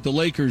Lonzo with the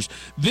Lakers.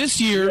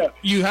 This year,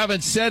 you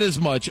haven't said as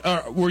much.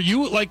 Were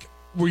you a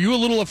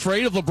little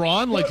afraid of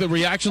LeBron, like the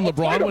reaction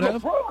LeBron would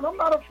have? LeBron. I'm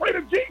not afraid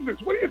of Jesus.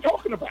 What are you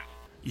talking about?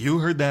 You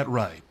heard that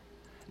right.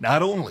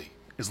 Not only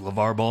is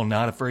LeVar Ball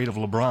not afraid of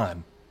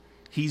LeBron,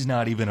 he's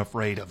not even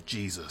afraid of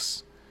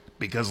Jesus.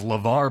 Because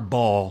LeVar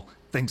Ball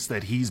thinks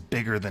that he's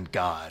bigger than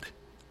God.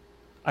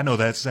 I know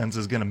that sentence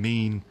is going to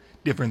mean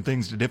different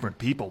things to different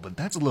people, but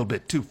that's a little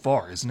bit too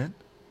far, isn't it?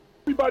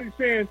 Everybody's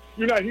saying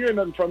you're not hearing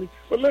nothing from me.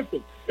 But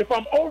listen, if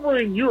I'm over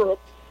in Europe,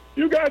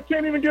 you guys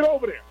can't even get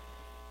over there.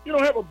 You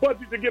don't have a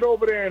budget to get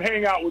over there and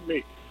hang out with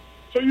me.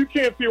 So you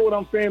can't feel what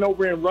I'm saying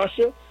over in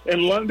Russia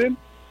and London.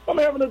 I'm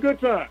having a good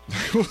time.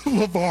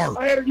 LeVar.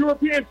 I had a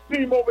European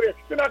team over there.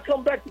 Then I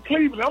come back to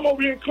Cleveland. I'm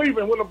over here in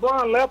Cleveland. When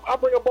LeBron left, I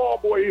bring a ball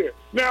boy here.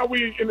 Now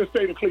we in the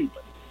state of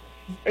Cleveland.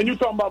 And you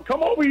talking about,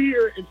 come over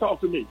here and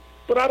talk to me.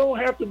 But I don't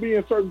have to be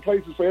in certain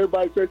places for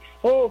everybody to say,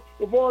 oh,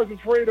 LeVar is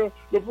afraid of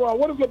LeBron.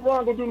 What is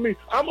LeBron going to do to me?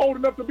 I'm old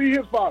enough to be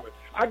his father.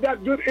 I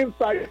got good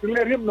insight to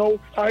let him know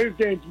how his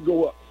game can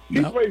go up.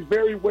 He plays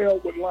very well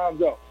with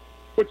Lonzo.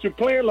 But you're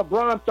playing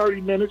LeBron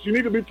 30 minutes. You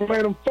need to be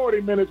playing him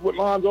 40 minutes with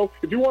Lonzo.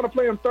 If you want to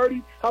play him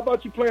 30, how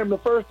about you play him the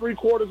first 3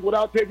 quarters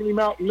without taking him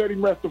out and let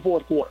him rest the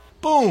 4th quarter?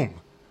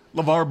 Boom!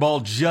 LeVar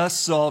Ball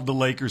just solved the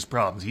Lakers'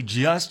 problems. He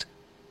just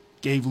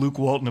gave Luke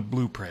Walton a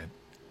blueprint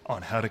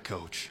on how to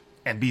coach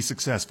and be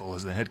successful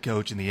as the head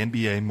coach in the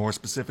NBA, more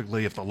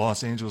specifically if the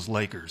Los Angeles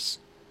Lakers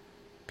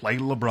play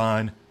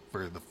LeBron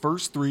for the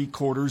first 3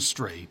 quarters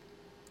straight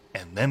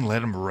and then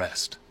let him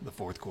rest the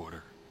 4th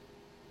quarter.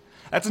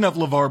 That's enough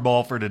LeVar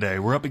Ball for today.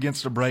 We're up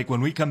against a break.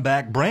 When we come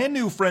back, brand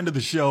new friend of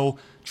the show,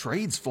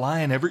 trades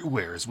flying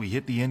everywhere as we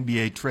hit the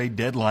NBA trade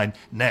deadline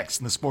next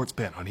in the Sports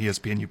Pen on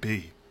ESPN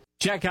UP.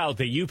 Check out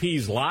the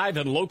UP's live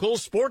and local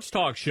sports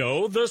talk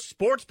show, The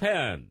Sports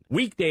Pen.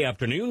 Weekday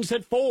afternoons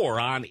at 4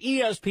 on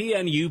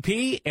ESPN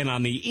UP and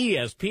on the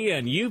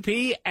ESPN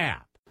UP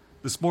app.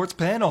 The Sports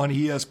Pen on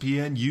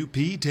ESPN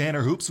UP.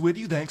 Tanner Hoops with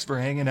you. Thanks for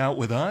hanging out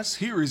with us.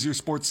 Here is your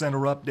Sports Center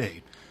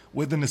update.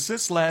 With an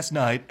assist last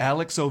night,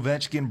 Alex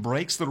Ovechkin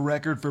breaks the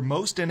record for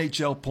most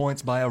NHL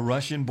points by a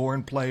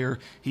Russian-born player.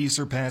 He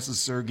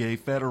surpasses Sergei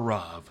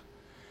Fedorov.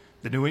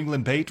 The New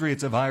England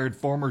Patriots have hired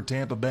former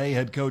Tampa Bay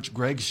head coach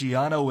Greg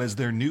Schiano as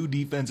their new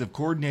defensive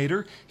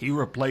coordinator. He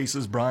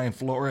replaces Brian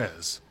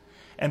Flores.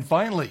 And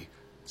finally,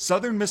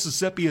 Southern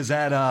Mississippi is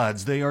at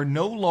odds. They are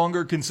no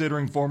longer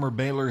considering former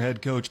Baylor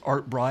head coach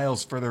Art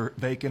Briles for their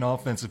vacant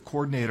offensive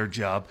coordinator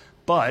job,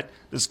 but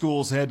the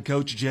school's head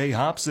coach Jay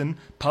Hobson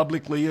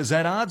publicly is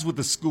at odds with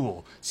the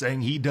school,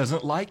 saying he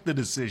doesn't like the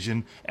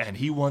decision and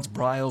he wants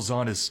Briles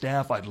on his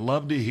staff. I'd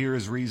love to hear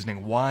his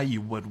reasoning why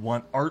you would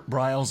want Art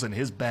Briles and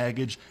his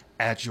baggage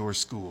at your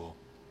school.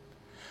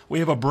 We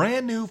have a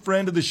brand new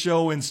friend of the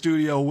show in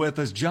studio with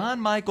us.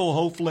 John Michael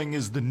Hofling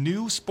is the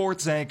new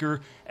sports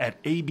anchor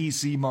at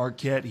ABC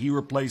Marquette. He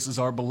replaces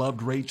our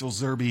beloved Rachel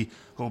Zerbe,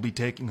 who will be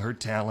taking her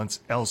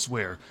talents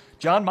elsewhere.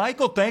 John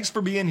Michael, thanks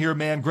for being here,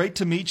 man. Great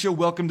to meet you.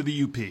 Welcome to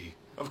the UP.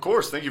 Of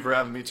course. Thank you for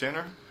having me,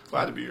 Tanner.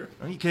 Glad to be here.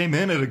 Well, you came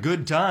in at a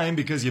good time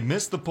because you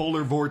missed the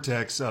polar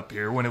vortex up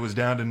here when it was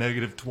down to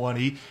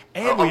 -20.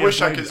 And I wish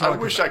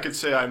I could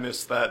say I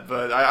missed that,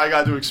 but I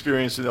got to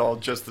experience it all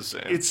just the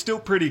same. It's still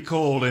pretty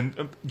cold,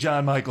 and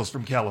John Michael's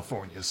from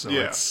California, so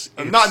yeah. it's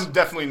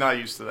definitely not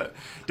used to that.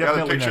 I got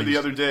a picture the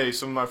other day.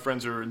 Some of my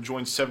friends are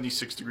enjoying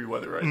 76-degree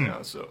weather right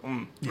now, so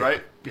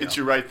right, hits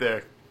you right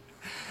there.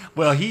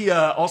 Well, he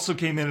also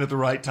came in at the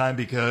right time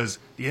because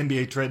the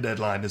NBA trade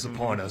deadline is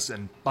upon us,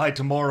 and by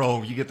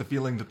tomorrow you get the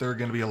feeling that there are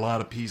going to be a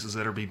lot of pieces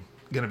that are going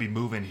to be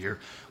moving here.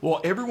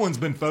 Well, everyone's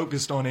been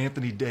focused on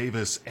Anthony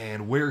Davis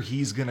and where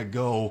he's going to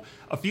go.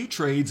 A few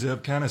trades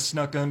have kind of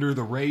snuck under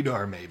the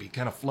radar, maybe,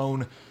 kind of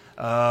flown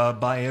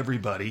by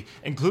everybody,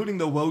 including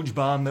the Woj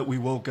bomb that we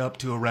woke up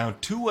to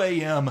around 2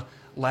 a.m.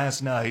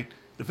 last night.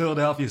 The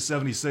Philadelphia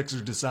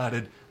 76ers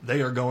decided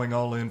they are going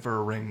all in for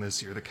a ring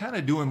this year. They're kind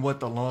of doing what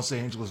the Los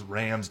Angeles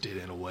Rams did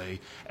in a way,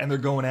 and they're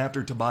going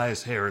after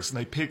Tobias Harris, and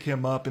they pick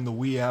him up in the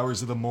wee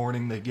hours of the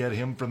morning. They get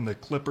him from the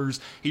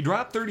Clippers. He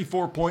dropped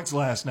 34 points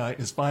last night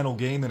in his final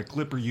game in a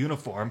Clipper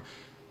uniform.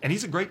 And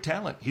he's a great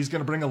talent. He's going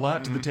to bring a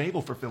lot to the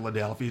table for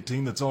Philadelphia, a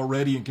team that's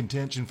already in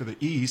contention for the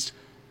East.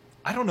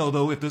 I don't know,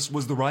 though, if this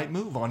was the right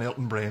move on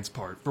Elton Brand's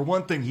part. For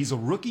one thing, he's a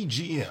rookie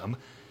GM.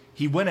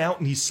 He went out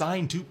and he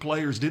signed 2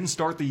 players, didn't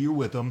start the year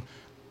with them,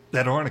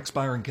 that are on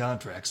expiring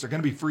contracts. They're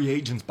going to be free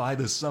agents by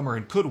this summer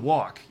and could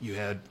walk. You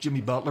had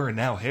Jimmy Butler and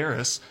now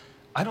Harris.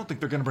 I don't think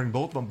they're going to bring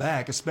both of them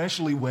back,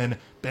 especially when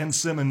Ben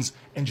Simmons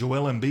and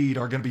Joel Embiid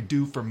are going to be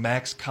due for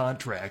max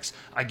contracts.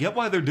 I get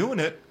why they're doing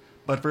it,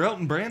 but for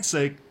Elton Brand's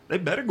sake, they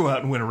better go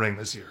out and win a ring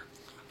this year.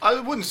 I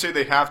wouldn't say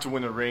they have to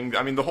win a ring.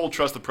 I mean, the whole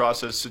trust the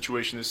process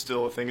situation is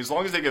still a thing. As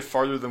long as they get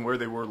farther than where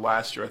they were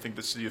last year, I think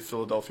the city of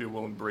Philadelphia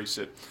will embrace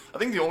it. I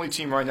think the only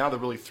team right now that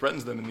really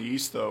threatens them in the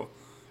East, though,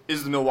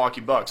 is the Milwaukee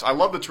Bucks. I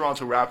love the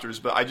Toronto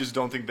Raptors, but I just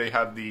don't think they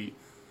have the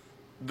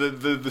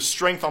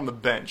strength on the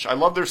bench. I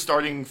love their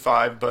starting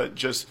 5, but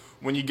just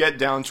when you get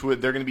down to it,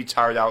 they're going to be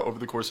tired out over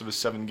the course of a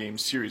 7-game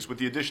series. With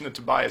the addition of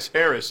Tobias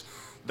Harris,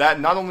 that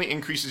not only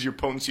increases your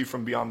potency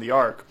from beyond the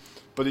arc,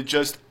 but it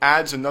just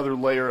adds another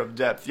layer of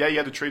depth. Yeah, you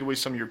had to trade away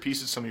some of your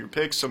pieces, some of your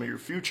picks, some of your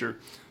future,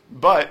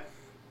 but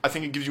I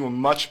think it gives you a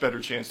much better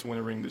chance to win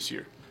a ring this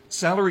year.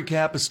 Salary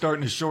cap is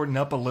starting to shorten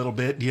up a little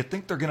bit. Do you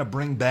think they're going to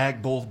bring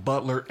back both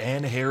Butler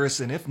and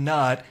Harris? And if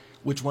not,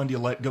 which one do you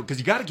let go? Because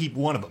you got to keep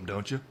one of them,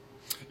 don't you?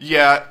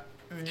 Yeah,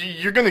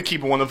 you're going to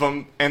keep one of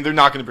them, and they're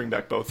not going to bring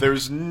back both.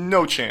 There's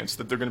no chance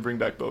that they're going to bring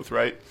back both,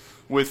 right?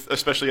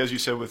 Especially, as you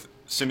said, with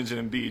Simmons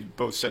and Embiid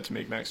both set to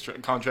make max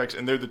contracts,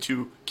 and they're the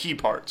 2 key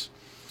parts.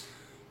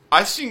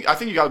 I think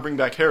you got to bring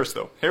back Harris,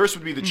 though. Harris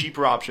would be the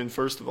cheaper option,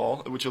 first of all,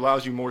 which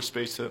allows you more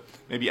space to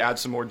maybe add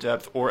some more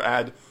depth or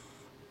add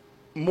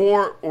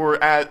more or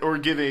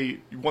give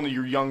one of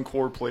your young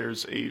core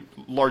players a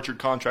larger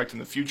contract in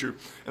the future.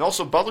 And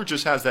also, Butler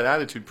just has that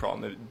attitude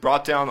problem. It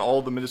brought down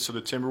all the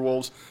Minnesota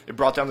Timberwolves. It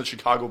brought down the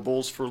Chicago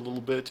Bulls for a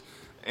little bit.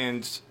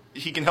 And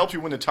he can help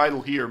you win a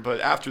title here, but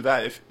after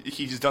that, if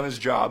he's done his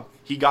job,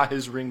 he got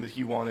his ring that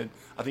he wanted,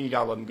 I think you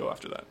got to let him go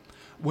after that.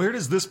 Where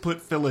does this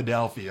put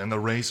Philadelphia in the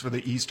race for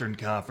the Eastern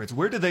Conference?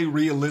 Where do they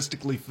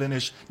realistically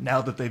finish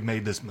now that they've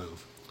made this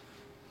move?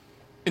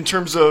 In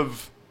terms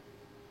of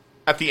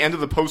at the end of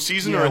the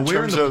postseason, or in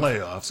terms of the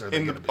playoffs are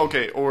they going to be?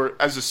 Okay, or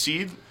as a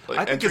seed?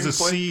 I think as a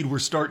seed, we're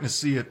starting to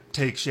see it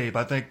take shape.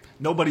 I think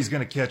nobody's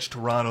going to catch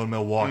Toronto and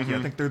Milwaukee. Mm-hmm.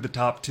 I think they're the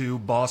top 2,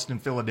 Boston,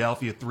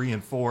 Philadelphia 3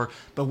 and 4.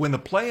 But when the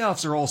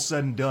playoffs are all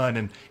said and done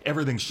and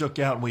everything shook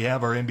out and we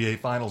have our NBA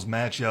Finals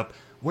matchup,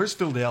 where's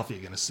Philadelphia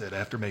going to sit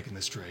after making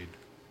this trade?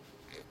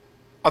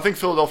 I think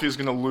Philadelphia is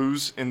going to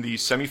lose in the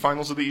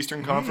semifinals of the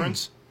Eastern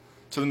Conference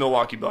to the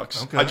Milwaukee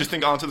Bucks. Okay. I just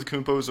think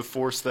Antetokounmpo is a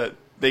force that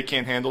they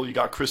can't handle. You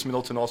got Chris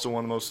Middleton, also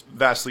one of the most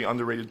vastly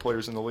underrated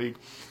players in the league.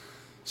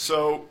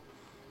 So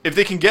if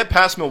they can get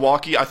past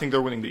Milwaukee, I think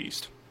they're winning the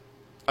East.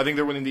 I think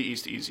they're winning the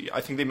East easy.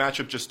 I think they match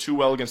up just too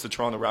well against the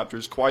Toronto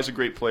Raptors. Kawhi's a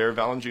great player.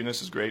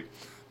 Valanciunas is great.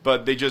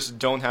 But they just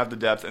don't have the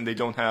depth, and they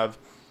don't have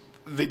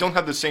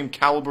the same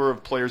caliber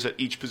of players at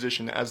each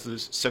position as the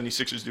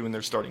 76ers do in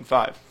their starting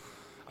 5.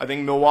 I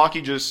think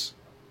Milwaukee just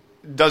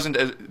doesn't.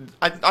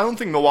 I don't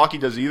think Milwaukee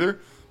does either.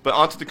 But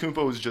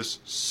Antetokounmpo is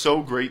just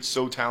so great,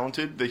 so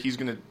talented that he's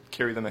going to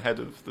carry them ahead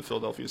of the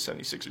Philadelphia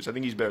 76ers. I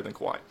think he's better than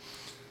Kawhi.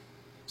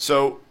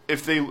 So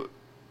if they're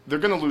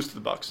going to lose to the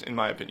Bucks, in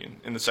my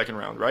opinion, in the second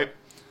round, right?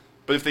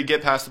 But if they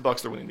get past the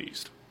Bucks, they're winning the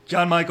East.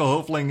 John Michael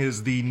Hofling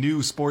is the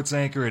new sports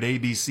anchor at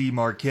ABC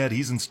Marquette.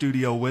 He's in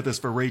studio with us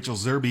for Rachel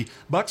Zerbe.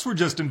 Bucks were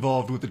just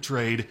involved with the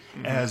trade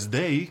as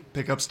they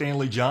pick up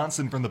Stanley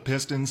Johnson from the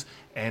Pistons,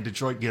 and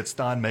Detroit gets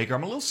Thon Maker.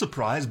 I'm a little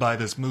surprised by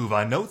this move.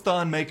 I know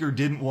Thon Maker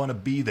didn't want to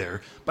be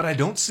there, but I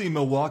don't see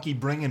Milwaukee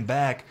bringing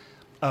back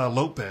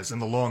Lopez in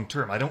the long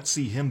term. I don't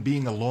see him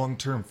being a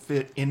long-term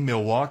fit in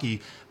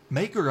Milwaukee.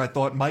 Maker, I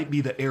thought, might be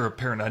the heir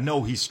apparent. I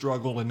know he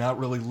struggled and not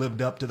really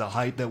lived up to the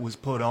hype that was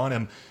put on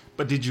him.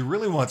 But did you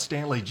really want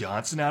Stanley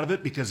Johnson out of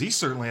it? Because he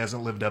certainly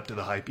hasn't lived up to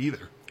the hype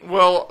either.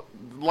 Well,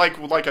 like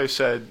I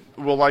said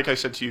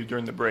to you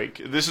during the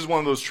break, this is one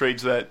of those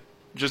trades that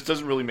just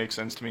doesn't really make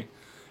sense to me.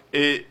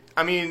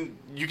 I mean,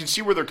 you can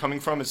see where they're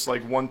coming from. It's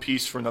like one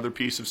piece for another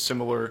piece of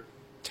similar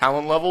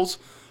talent levels.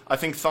 I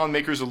think Thon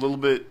Maker has a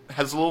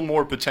little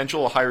more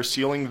potential, a higher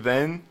ceiling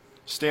than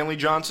Stanley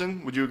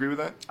Johnson. Would you agree with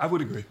that? I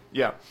would agree.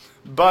 Yeah,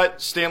 but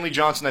Stanley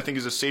Johnson, I think,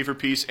 is a safer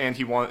piece, and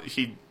he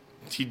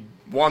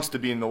wants to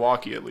be in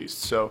Milwaukee at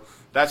least. So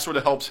that sort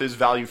of helps his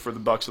value for the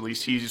Bucks at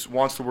least. He just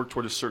wants to work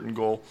toward a certain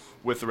goal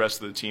with the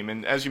rest of the team.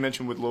 And as you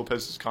mentioned with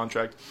Lopez's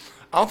contract,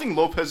 I don't think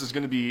Lopez is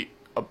going to be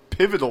a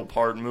pivotal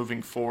part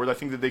moving forward. I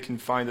think that they can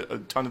find a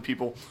ton of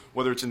people,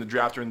 whether it's in the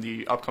draft or in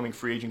the upcoming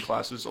free agent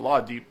classes, a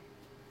lot of deep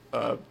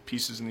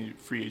pieces in the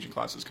free agent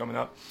classes coming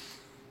up,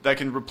 that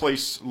can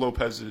replace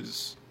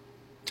Lopez's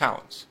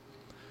talents.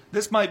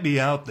 This might be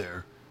out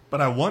there,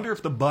 but I wonder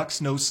if the Bucks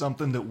know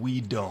something that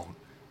we don't.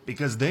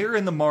 Because they're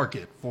in the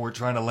market for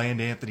trying to land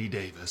Anthony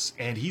Davis,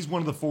 and he's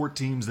one of the 4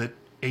 teams that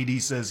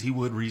AD says he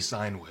would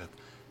re-sign with.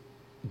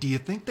 Do you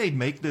think they'd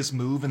make this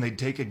move and they'd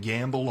take a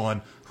gamble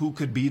on who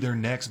could be their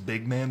next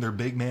big man, their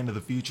big man of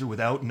the future,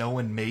 without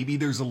knowing maybe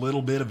there's a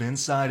little bit of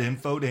inside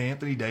info to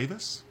Anthony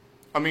Davis?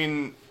 I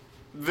mean,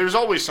 there's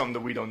always something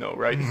that we don't know,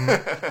 right?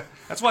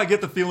 That's why I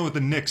get the feeling with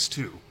the Knicks,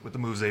 too, with the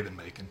moves they've been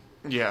making.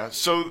 Yeah,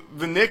 so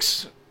the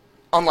Knicks,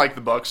 unlike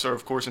the Bucks, are,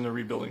 of course, in the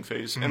rebuilding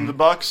phase. And the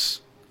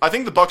Bucks, I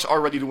think the Bucks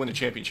are ready to win a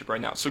championship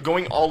right now. So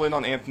going all in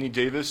on Anthony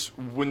Davis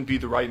wouldn't be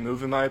the right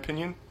move, in my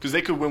opinion, because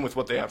they could win with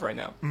what they have right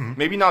now.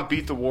 Maybe not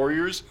beat the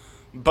Warriors,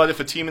 but if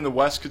a team in the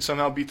West could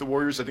somehow beat the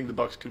Warriors, I think the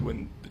Bucks could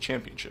win the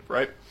championship,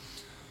 right?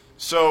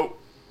 So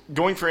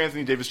going for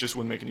Anthony Davis just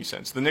wouldn't make any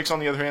sense. The Knicks, on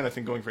the other hand, I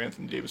think going for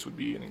Anthony Davis would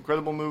be an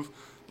incredible move.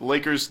 The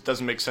Lakers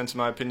doesn't make sense, in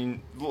my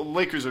opinion. The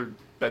Lakers are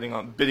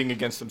bidding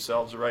against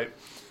themselves, right?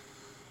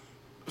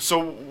 So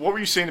what were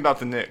you saying about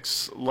the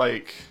Knicks?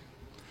 Like,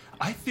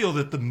 I feel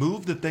that the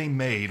move that they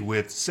made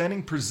with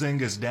sending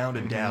Porzingis down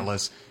to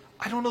Dallas,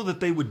 I don't know that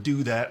they would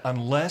do that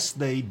unless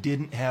they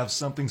didn't have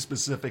something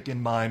specific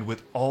in mind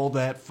with all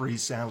that free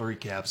salary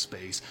cap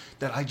space.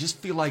 That I just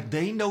feel like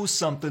they know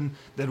something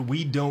that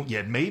we don't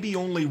yet. Maybe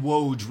only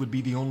Woj would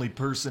be the only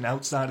person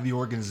outside of the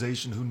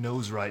organization who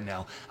knows right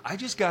now. I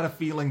just got a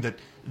feeling that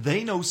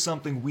they know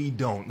something we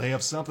don't. They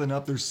have something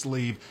up their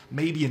sleeve,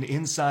 maybe an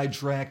inside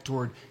track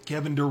toward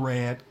Kevin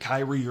Durant,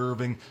 Kyrie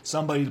Irving,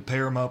 somebody to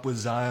pair him up with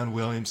Zion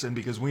Williamson,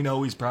 because we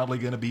know he's probably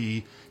going to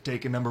be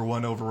taken number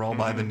 1 overall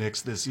by the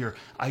Knicks this year.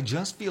 I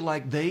just feel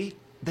like they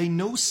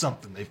know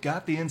something. They've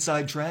got the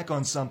inside track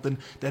on something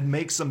that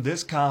makes them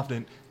this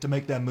confident to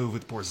make that move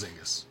with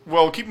Porzingis.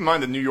 Well, keep in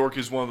mind that New York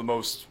is one of the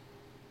most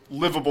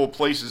livable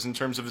places in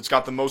terms of it's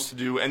got the most to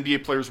do.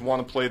 NBA players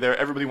want to play there.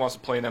 Everybody wants to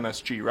play in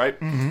MSG, right?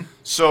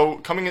 So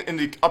coming in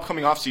the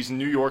upcoming offseason,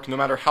 New York, no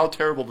matter how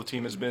terrible the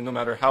team has been, no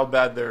matter how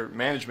bad their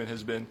management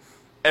has been,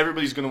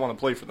 everybody's going to want to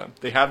play for them.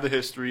 They have the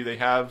history. They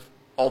have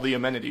all the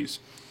amenities.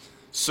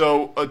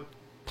 So a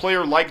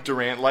player like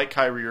Durant, like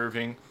Kyrie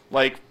Irving,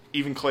 like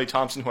even Klay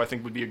Thompson, who I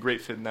think would be a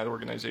great fit in that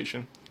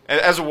organization.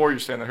 As a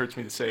Warriors fan, that hurts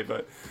me to say,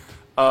 but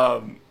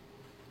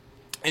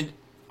and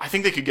I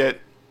think they could get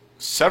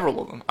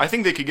several of them. I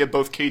think they could get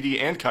both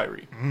KD and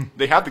Kyrie.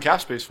 They have the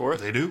cap space for it.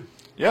 They do.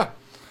 Yeah.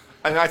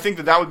 And I think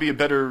that would be a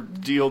better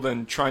deal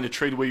than trying to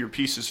trade away your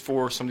pieces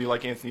for somebody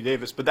like Anthony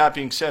Davis. But that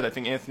being said, I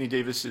think Anthony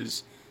Davis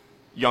is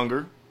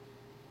younger,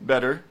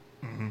 better,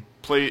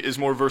 is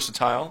more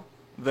versatile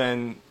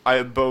than I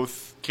have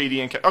both KD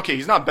and Kyrie. Okay,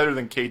 he's not better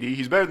than KD.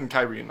 He's better than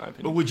Kyrie, in my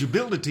opinion. But would you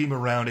build a team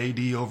around AD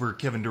over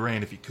Kevin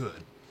Durant if you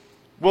could?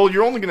 Well,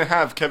 you're only going to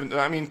have Kevin.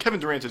 I mean, Kevin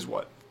Durant is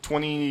what?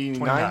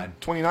 29?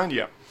 29,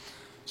 yeah.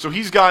 So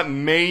he's got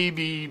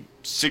maybe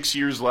 6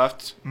 years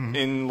left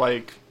in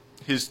like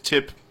his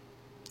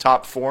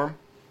top form,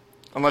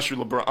 unless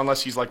you're LeBron,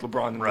 unless he's like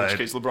LeBron, in which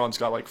case LeBron's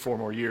got like 4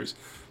 more years.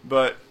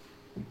 But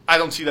I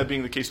don't see that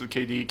being the case with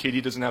KD.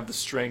 KD doesn't have the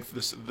strength,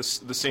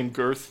 the same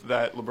girth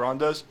that LeBron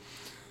does.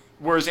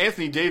 Whereas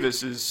Anthony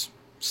Davis is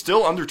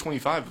still under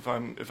 25, if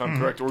I'm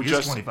correct, or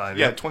just 25.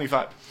 Yeah,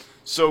 25.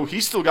 So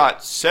he's still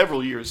got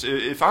several years.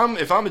 If I'm a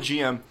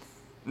GM,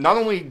 not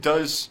only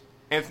does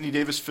Anthony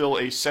Davis fill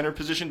a center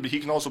position, but he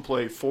can also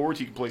play forward.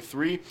 He can play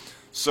 3.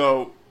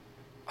 So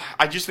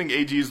I just think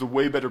AD is the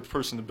way better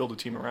person to build a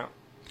team around.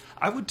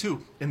 I would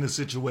too in this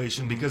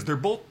situation because they're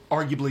both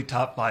arguably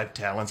top 5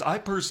 talents. I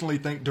personally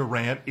think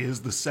Durant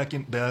is the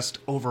second best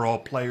overall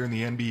player in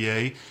the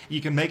NBA. You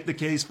can make the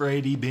case for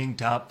AD being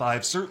top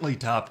 5, certainly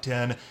top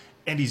 10,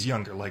 and he's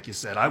younger, like you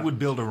said. I would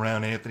build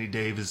around Anthony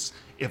Davis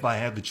if I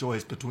had the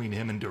choice between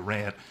him and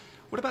Durant.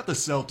 What about the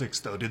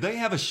Celtics, though? Do they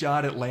have a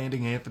shot at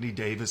landing Anthony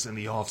Davis in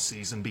the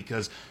offseason?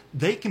 Because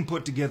they can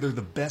put together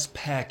the best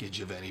package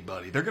of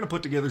anybody. They're going to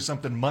put together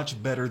something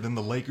much better than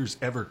the Lakers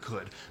ever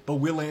could. But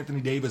will Anthony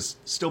Davis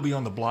still be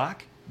on the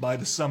block by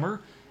the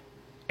summer?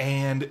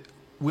 And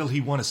will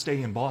he want to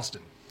stay in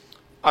Boston?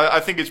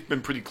 I think it's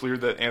been pretty clear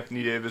that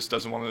Anthony Davis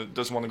doesn't want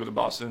to go to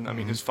Boston. I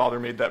mean, his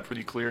father made that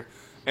pretty clear.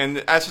 And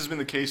as has been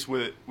the case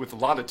with a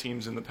lot of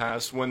teams in the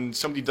past, when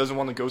somebody doesn't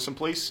want to go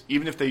someplace,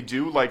 even if they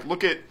do, like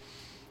look at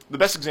the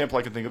best example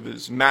I can think of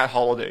is Matt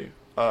Holiday.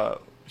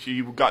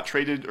 He got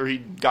traded, or he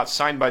got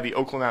signed by the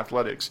Oakland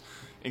Athletics.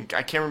 And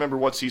I can't remember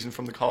what season,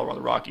 from the Colorado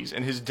Rockies.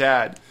 And his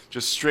dad,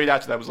 just straight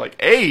after that, was like,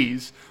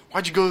 A's?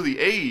 Why'd you go to the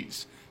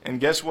A's?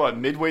 And guess what?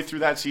 Midway through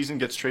that season,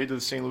 gets traded to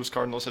the St. Louis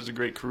Cardinals, has a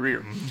great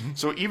career.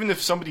 So even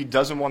if somebody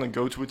doesn't want to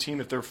go to a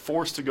team, if they're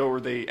forced to go or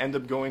they end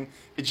up going,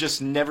 it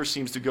just never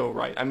seems to go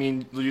right. I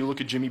mean, you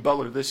look at Jimmy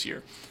Butler this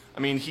year.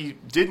 I mean, he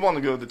did want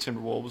to go to the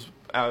Timberwolves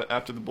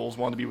after the Bulls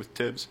wanted to be with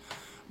Tibbs.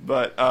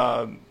 But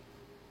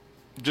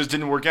just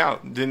didn't work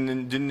out.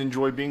 Didn't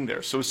enjoy being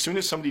there. So as soon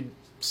as somebody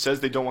says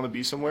they don't want to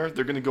be somewhere,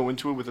 they're going to go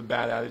into it with a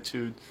bad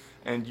attitude,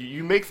 and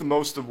you make the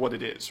most of what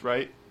it is,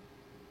 right?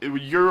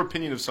 Your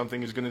opinion of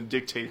something is going to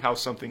dictate how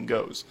something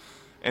goes,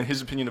 and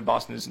his opinion of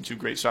Boston isn't too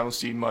great, so I don't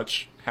see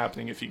much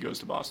happening if he goes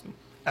to Boston.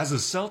 As a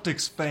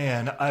Celtics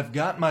fan, I've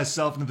got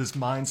myself into this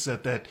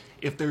mindset that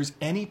if there's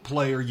any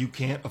player you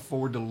can't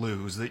afford to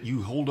lose, that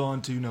you hold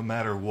on to no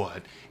matter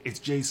what, it's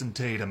Jason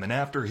Tatum. And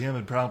after him,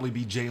 it'd probably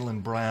be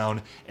Jaylen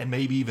Brown and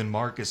maybe even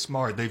Marcus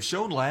Smart. They've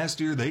shown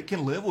last year they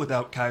can live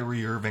without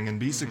Kyrie Irving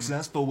and be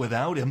successful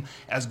without him,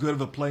 as good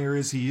of a player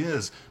as he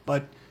is.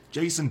 But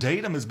Jason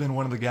Tatum has been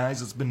one of the guys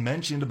that's been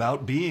mentioned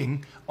about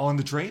being on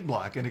the trade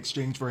block in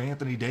exchange for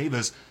Anthony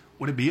Davis.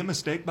 Would it be a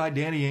mistake by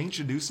Danny Ainge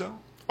to do so?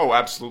 Oh,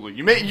 absolutely.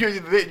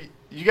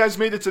 You guys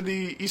made it to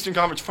the Eastern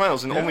Conference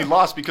Finals and only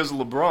lost because of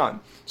LeBron.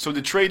 So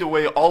to trade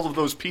away all of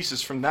those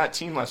pieces from that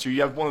team last year,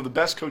 you have one of the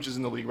best coaches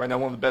in the league right now,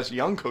 one of the best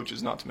young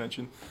coaches, not to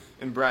mention,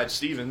 in Brad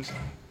Stevens.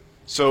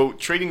 So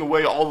trading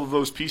away all of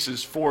those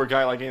pieces for a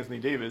guy like Anthony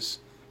Davis,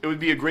 it would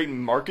be a great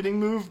marketing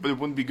move, but it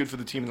wouldn't be good for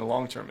the team in the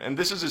long term. And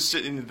this is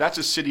that's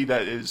a city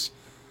that is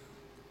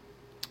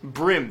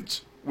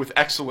brimmed with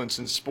excellence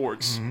in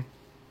sports. Mm-hmm.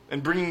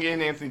 And bringing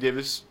in Anthony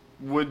Davis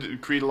would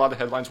create a lot of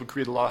headlines, would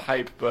create a lot of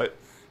hype, but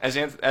as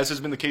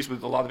has been the case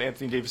with a lot of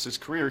Anthony Davis's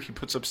career, he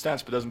puts up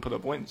stats but doesn't put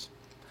up wins.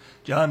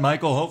 John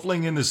Michael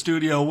Hofling in the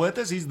studio with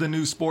us. He's the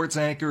new sports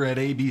anchor at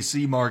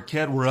ABC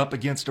Marquette. We're up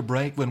against a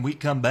break. When we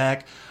come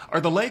back, are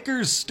the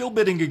Lakers still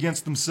bidding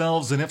against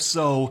themselves? And if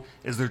so,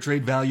 is their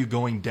trade value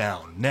going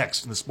down?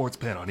 Next in the Sports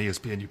Pen on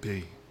ESPN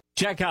UP.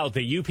 Check out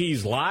the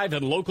UP's live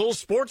and local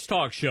sports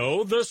talk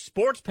show, The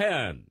Sports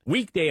Pen.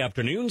 Weekday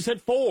afternoons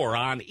at 4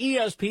 on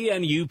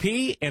ESPN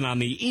UP and on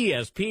the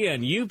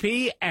ESPN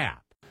UP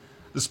app.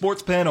 The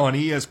Sports Pen on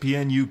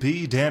ESPN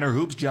UP. Tanner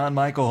Hoops, John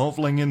Michael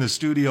Hofling in the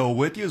studio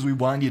with you as we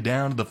wind you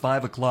down to the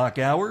 5 o'clock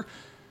hour.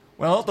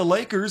 Well, the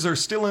Lakers are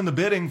still in the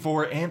bidding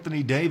for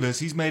Anthony Davis.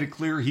 He's made it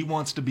clear he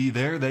wants to be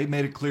there. They've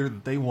made it clear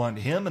that they want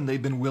him, and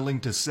they've been willing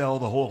to sell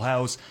the whole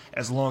house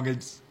as long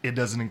as it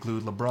doesn't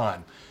include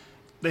LeBron.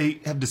 They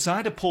have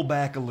decided to pull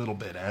back a little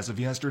bit. As of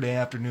yesterday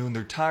afternoon,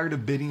 they're tired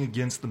of bidding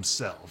against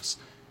themselves.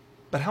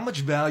 But how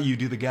much value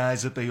do the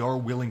guys that they are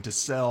willing to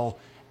sell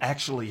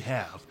actually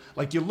have?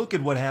 Like, you look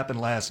at what happened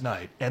last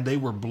night, and they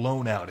were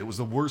blown out. It was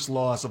the worst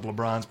loss of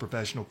LeBron's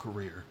professional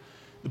career.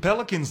 The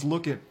Pelicans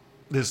look at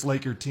this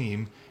Laker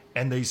team,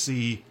 and they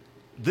see,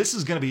 this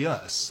is going to be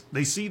us.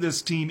 They see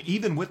this team,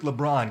 even with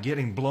LeBron,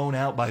 getting blown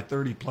out by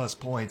 30-plus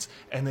points,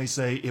 and they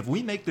say, if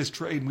we make this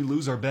trade and we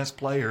lose our best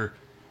player,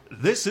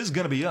 this is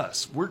going to be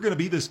us. We're going to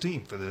be this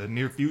team for the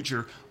near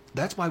future.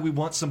 That's why we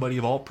want somebody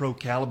of all-pro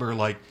caliber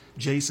like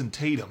Jason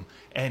Tatum.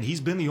 And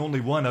he's been the only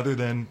one other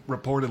than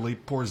reportedly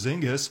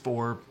Porzingis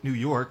for New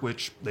York,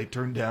 which they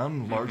turned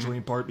down largely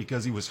in part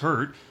because he was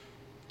hurt.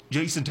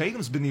 Jason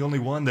Tatum's been the only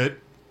one that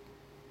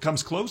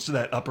comes close to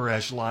that upper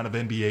echelon of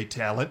NBA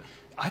talent.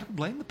 I don't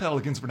blame the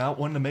Pelicans for not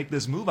wanting to make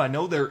this move. I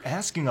know they're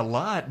asking a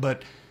lot,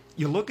 but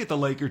you look at the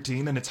Laker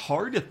team, and it's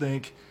hard to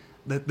think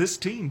that this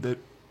team that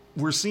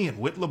we're seeing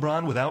with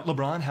LeBron, without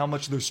LeBron, how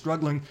much they're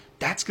struggling,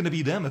 that's going to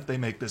be them if they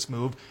make this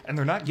move, and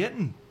they're not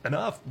getting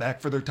enough back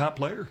for their top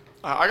player.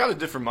 I got a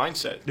different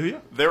mindset. Do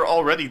you? They're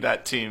already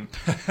that team.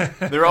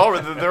 They're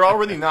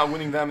already not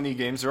winning that many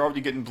games. They're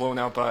already getting blown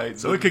out by...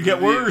 So it could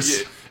get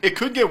worse. It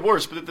could get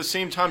worse, but at the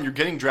same time, you're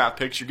getting draft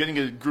picks. You're getting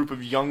a group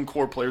of young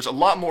core players, a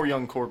lot more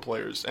young core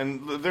players,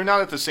 and they're not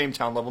at the same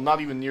talent level,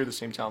 not even near the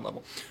same talent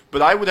level.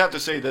 But I would have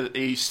to say that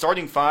a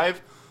starting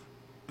five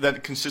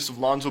that consists of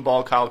Lonzo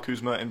Ball, Kyle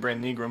Kuzma, and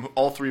Brandon Ingram,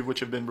 all three of which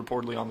have been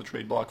reportedly on the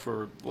trade block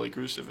for the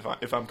Lakers,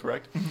 if I'm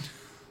correct.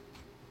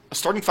 A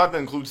starting five that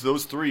includes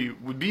those three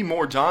would be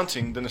more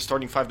daunting than a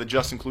starting five that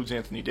just includes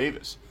Anthony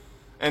Davis.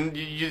 And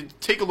you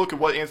take a look at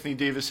what Anthony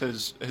Davis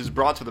has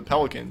brought to the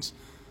Pelicans.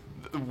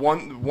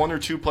 One or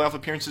two playoff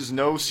appearances,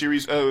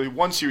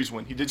 one series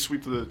win. He did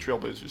sweep the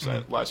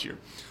Trailblazers last year.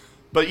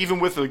 But even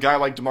with a guy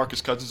like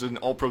DeMarcus Cousins, an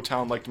all-pro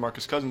talent like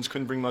DeMarcus Cousins,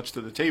 couldn't bring much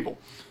to the table.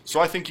 So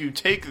I think you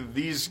take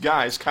these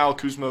guys, Kyle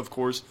Kuzma, of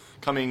course,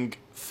 coming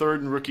third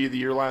in Rookie of the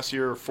Year last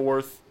year, or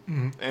fourth,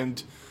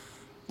 and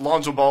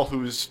Lonzo Ball,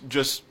 who's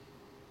just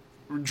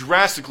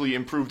drastically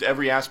improved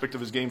every aspect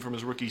of his game from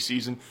his rookie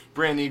season.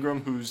 Brandon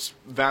Ingram, who's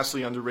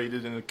vastly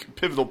underrated and a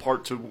pivotal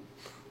part to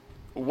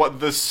what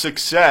the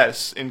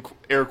success, in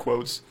air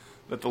quotes,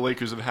 that the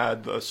Lakers have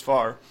had thus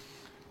far.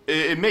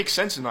 It makes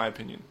sense in my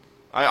opinion.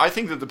 I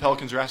think that the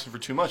Pelicans are asking for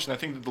too much, and I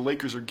think that the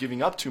Lakers are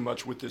giving up too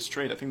much with this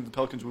trade. I think that the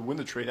Pelicans would win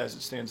the trade as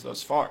it stands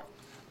thus far.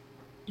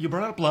 You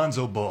brought up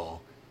Lonzo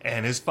Ball,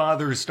 and his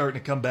father is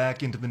starting to come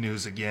back into the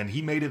news again.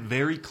 He made it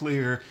very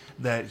clear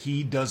that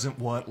he doesn't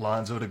want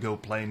Lonzo to go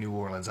play in New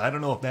Orleans. I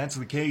don't know if that's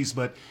the case,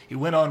 but he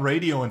went on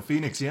radio in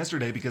Phoenix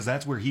yesterday because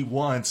that's where he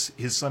wants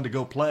his son to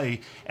go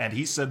play, and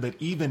he said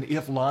that even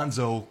if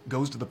Lonzo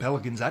goes to the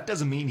Pelicans, that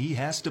doesn't mean he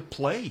has to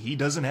play. He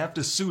doesn't have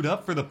to suit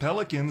up for the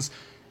Pelicans.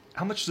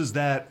 How much does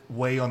that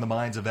weigh on the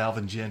minds of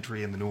Alvin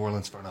Gentry and the New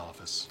Orleans front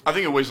office? I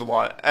think it weighs a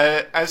lot.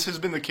 As has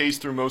been the case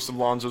through most of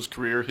Lonzo's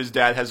career, his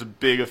dad has a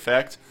big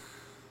effect.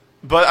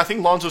 But I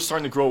think Lonzo's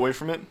starting to grow away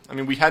from it. I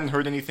mean, we hadn't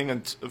heard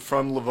anything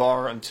from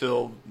LeVar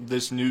until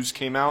this news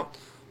came out.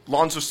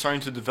 Lonzo's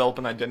starting to develop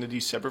an identity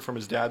separate from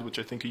his dad, which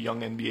I think a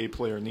young NBA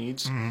player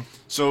needs.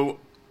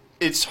 So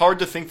it's hard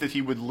to think that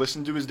he would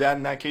listen to his dad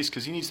in that case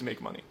because he needs to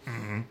make money.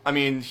 I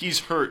mean, he's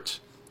hurt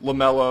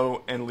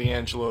LaMelo and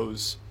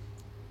LiAngelo's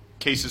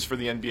cases for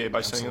the NBA by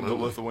sending them to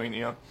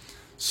Lithuania.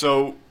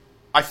 So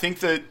I think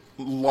that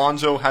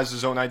Lonzo has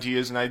his own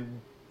ideas, and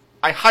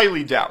I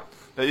highly doubt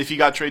that if he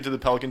got traded to the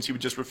Pelicans, he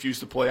would just refuse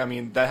to play. I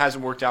mean, that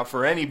hasn't worked out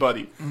for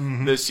anybody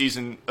this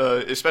season,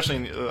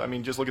 especially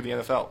just look at the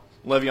NFL.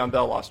 Le'Veon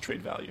Bell lost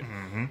trade value.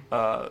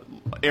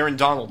 Aaron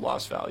Donald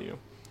lost value.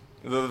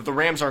 The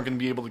Rams aren't going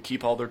to be able to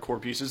keep all their core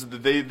pieces.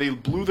 They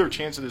blew their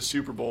chance at a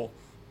Super Bowl,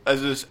 at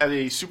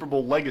a Super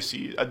Bowl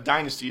legacy, a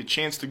dynasty, a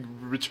chance to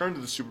return to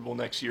the Super Bowl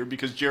next year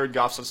because Jared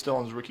Goff's still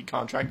on his rookie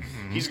contract.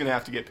 He's going to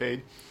have to get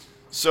paid.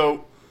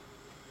 So,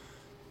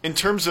 in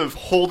terms of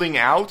holding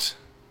out,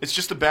 it's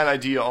just a bad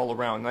idea all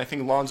around. And I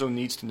think Lonzo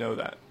needs to know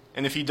that.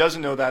 And if he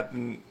doesn't know that,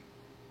 then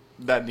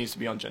that needs to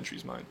be on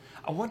Gentry's mind.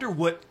 I wonder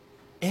what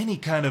any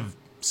kind of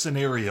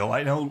scenario,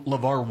 I know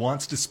LeVar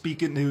wants to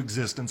speak it into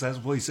existence. That's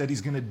what he said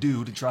he's going to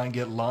do to try and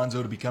get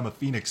Lonzo to become a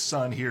Phoenix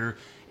Sun here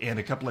in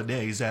a couple of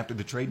days after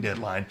the trade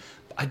deadline.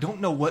 I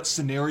don't know what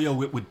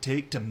scenario it would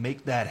take to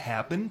make that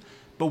happen,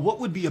 but what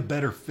would be a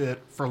better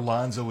fit for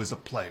Lonzo as a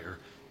player?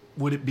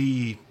 Would it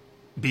be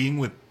being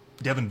with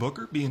Devin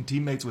Booker, being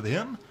teammates with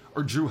him,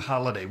 or Drew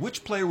Holiday?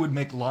 Which player would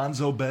make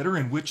Lonzo better,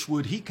 and which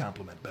would he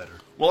complement better?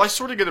 Well, I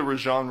sort of get a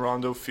Rajon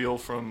Rondo feel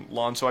from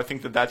Lonzo. I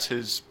think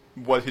that's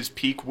what his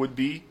peak would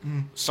be.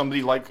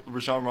 Somebody like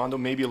Rajon Rondo,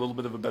 maybe a little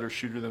bit of a better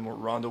shooter than what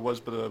Rondo was,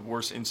 but a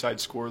worse inside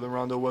scorer than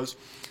Rondo was.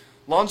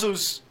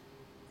 Lonzo's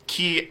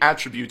key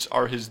attributes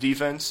are his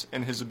defense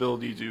and his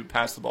ability to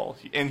pass the ball.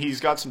 And he's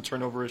got some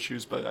turnover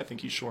issues, but I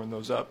think he's shoring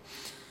those up.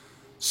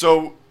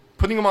 So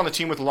putting him on a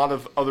team with a lot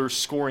of other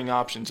scoring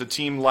options, a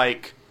team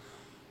like,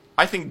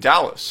 I think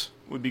Dallas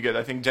would be good.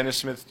 I think Dennis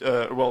Smith,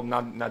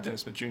 not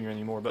Dennis Smith Jr.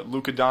 anymore, but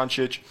Luka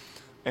Doncic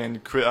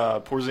and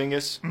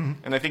Porzingis,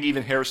 and I think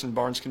even Harrison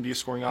Barnes can be a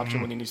scoring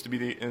option when he needs to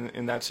be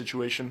in that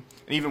situation,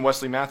 and even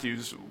Wesley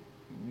Matthews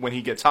when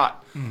he gets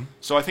hot.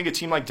 So I think a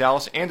team like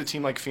Dallas and a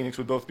team like Phoenix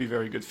would both be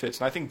very good fits,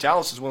 and I think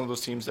Dallas is one of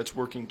those teams that's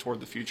working toward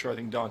the future. I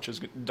think Doncic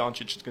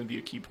is going to be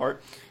a key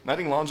part, and I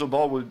think Lonzo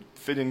Ball would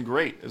fit in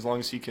great as long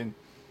as he can,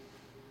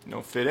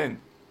 fit in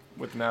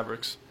with the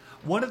Mavericks.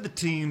 One of the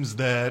teams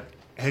that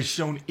has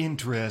shown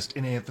interest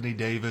in Anthony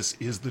Davis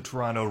is the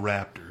Toronto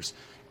Raptors.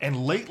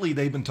 And lately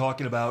they've been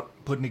talking about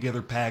putting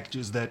together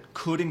packages that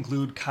could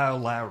include Kyle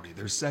Lowry,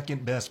 their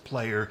second best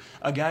player,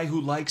 a guy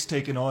who likes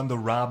taking on the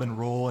Robin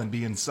role and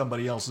being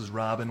somebody else's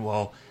Robin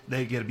while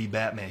they get to be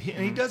Batman.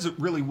 And he does it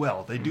really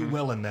well. They do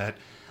well in that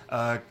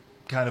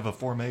kind of a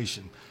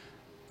formation.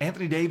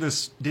 Anthony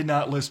Davis did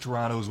not list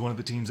Toronto as one of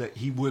the teams that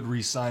he would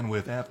re-sign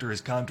with after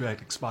his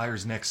contract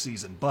expires next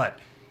season. But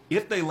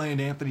if they land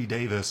Anthony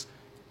Davis,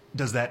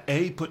 does that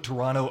A, put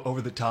Toronto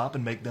over the top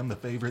and make them the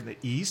favorite in the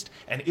East?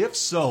 And if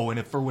so, and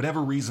if for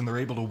whatever reason they're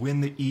able to win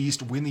the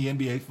East, win the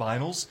NBA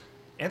Finals,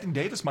 Anthony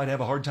Davis might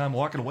have a hard time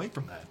walking away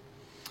from that.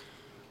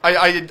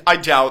 I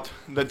doubt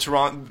that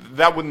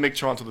that wouldn't make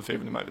Toronto the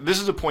favorite in my opinion.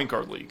 This is a point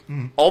guard league.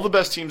 All the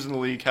best teams in the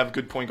league have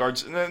good point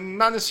guards.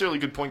 Not necessarily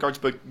good point guards,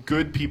 but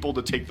good people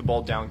to take the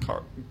ball down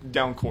court.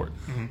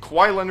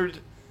 Kawhi Leonard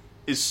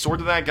is sort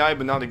of that guy,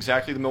 but not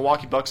exactly. The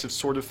Milwaukee Bucks have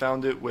sort of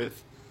found it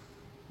with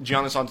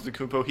Giannis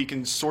Antetokounmpo. He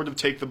can sort of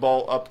take the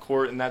ball up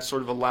court, and that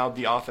sort of allowed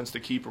the offense to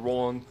keep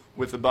rolling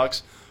with the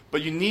Bucks.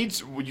 But you need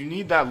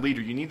that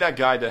leader. You need that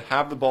guy to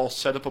have the ball,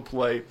 set up a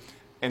play,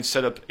 and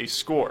set up a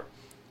score.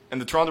 And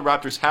the Toronto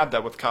Raptors have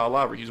that with Kyle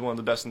Lowry. He's one of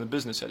the best in the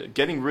business at it.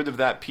 Getting rid of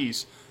that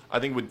piece, I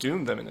think, would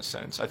doom them in a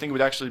sense. I think it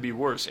would actually be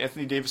worse.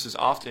 Anthony Davis is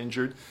oft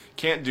injured,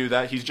 can't do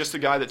that. He's just a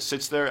guy that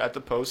sits there at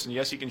the post, and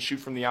yes, he can shoot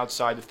from the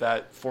outside if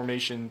that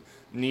formation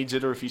needs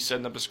it, or if he's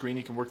setting up a screen,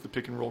 he can work the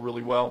pick and roll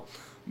really well.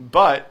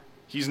 But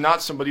he's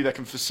not somebody that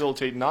can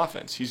facilitate an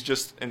offense. He's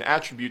just an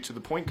attribute to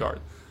the point guard.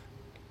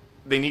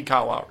 They need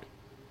Kyle Lowry.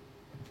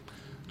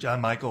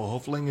 John Michael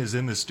Hofling is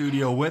in the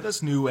studio with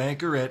us, new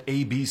anchor at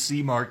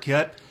ABC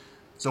Marquette.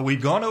 So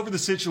we've gone over the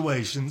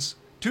situations.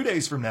 2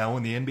 days from now,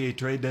 when the NBA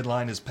trade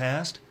deadline is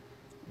passed,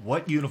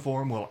 what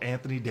uniform will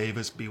Anthony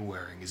Davis be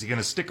wearing? Is he going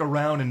to stick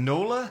around in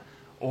NOLA,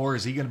 or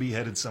is he going to be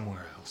headed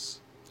somewhere else?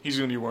 He's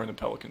going to be wearing the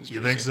Pelicans jersey.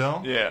 You think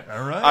so? Yeah.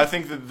 All right. I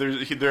think that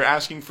they're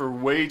asking for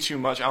way too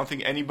much. I don't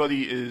think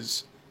anybody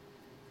is,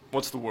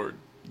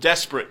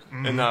 desperate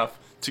enough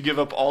to give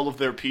up all of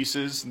their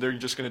pieces. They're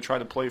just going to try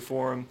to play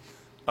for him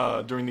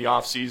during the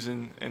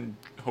offseason and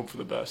hope for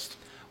the best.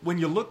 When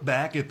you look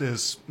back at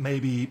this,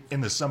 maybe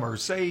in the summer,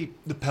 say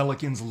the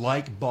Pelicans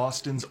like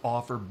Boston's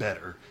offer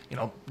better.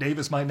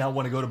 Davis might not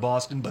want to go to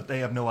Boston, but they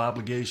have no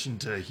obligation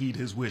to heed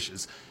his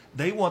wishes.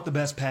 They want the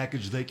best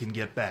package they can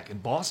get back,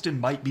 and Boston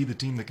might be the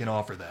team that can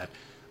offer that.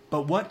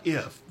 But what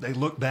if they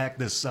look back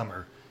this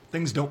summer,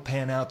 things don't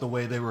pan out the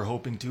way they were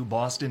hoping to,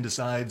 Boston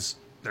decides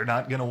they're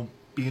not going to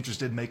be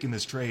interested in making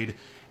this trade,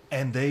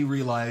 and they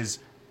realize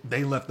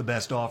they left the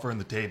best offer on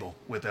the table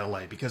with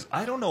LA? Because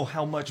I don't know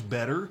how much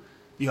better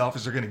the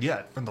offers are going to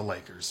get from the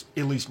Lakers,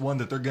 at least one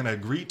that they're going to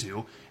agree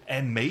to,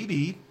 and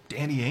maybe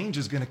Danny Ainge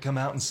is going to come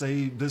out and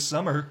say this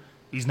summer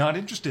he's not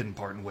interested in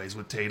parting ways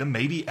with Tatum.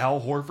 Maybe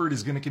Al Horford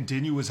is going to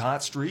continue his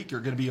hot streak.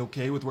 You're going to be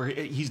okay with where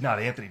he's not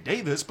Anthony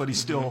Davis, but he's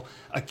still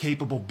a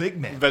capable big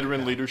man.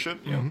 Veteran leadership,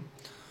 yeah.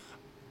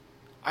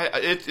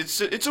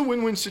 It's a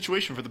win-win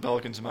situation for the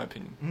Pelicans, in my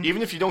opinion.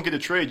 Even if you don't get a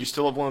trade, you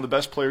still have one of the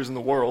best players in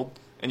the world,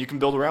 and you can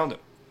build around him.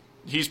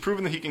 He's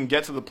proven that he can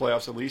get to the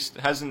playoffs at least.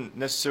 Hasn't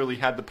necessarily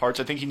had the parts.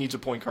 I think he needs a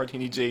point guard. He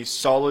needs a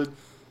solid,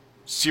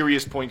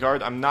 serious point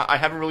guard. I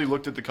haven't really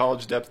looked at the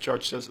college depth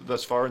charts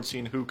thus far and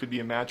seen who could be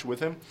a match with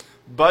him.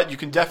 But you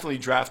can definitely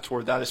draft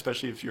toward that,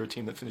 especially if you're a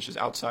team that finishes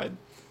outside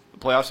the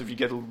playoffs. If you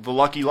get the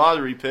lucky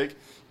lottery pick,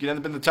 you can end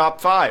up in the top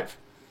 5.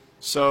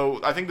 So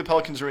I think the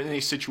Pelicans are in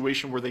a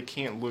situation where they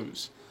can't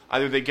lose.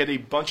 Either they get a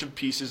bunch of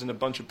pieces and a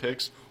bunch of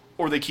picks,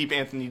 or they keep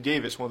Anthony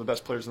Davis, one of the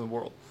best players in the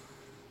world.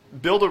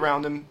 Build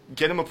around him,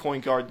 get him a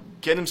point guard,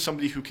 get him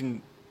somebody who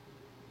can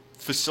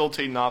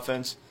facilitate an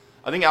offense.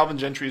 I think Alvin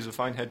Gentry is a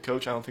fine head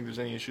coach. I don't think there's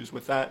any issues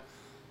with that.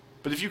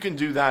 But if you can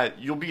do that,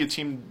 you'll be a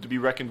team to be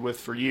reckoned with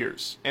for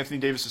years. Anthony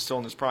Davis is still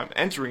in his prime,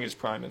 entering his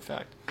prime, in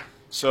fact.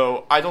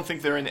 So I don't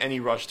think they're in any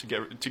rush to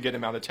get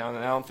him out of town,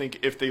 and I don't think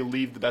if they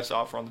leave the best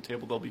offer on the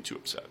table, they'll be too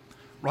upset.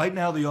 Right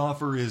now, the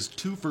offer is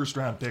 2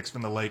 first-round picks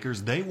from the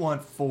Lakers. They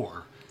want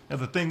 4. Now,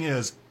 the thing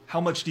is, how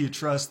much do you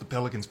trust the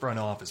Pelicans front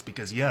office?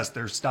 Because, yes,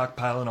 they're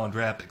stockpiling on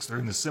draft picks. They're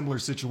in a similar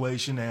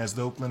situation as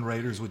the Oakland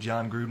Raiders with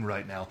John Gruden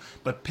right now.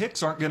 But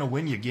picks aren't going to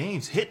win you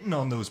games. Hitting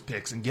on those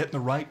picks and getting the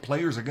right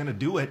players are going to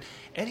do it.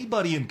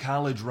 Anybody in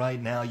college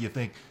right now you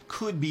think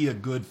could be a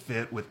good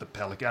fit with the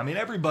Pelicans? I mean,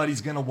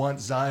 everybody's going to want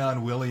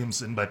Zion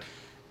Williamson, but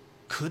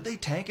could they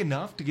tank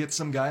enough to get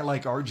some guy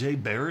like R.J.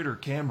 Barrett or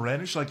Cam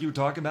Reddish, like you were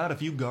talking about, a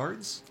few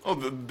guards? Oh,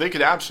 they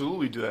could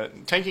absolutely do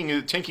that. Tanking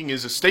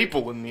is a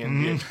staple in the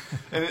NBA.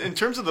 And in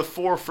terms of the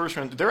 4 first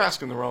round, they're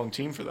asking the wrong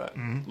team for that.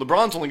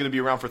 LeBron's only going to be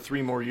around for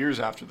 3 more years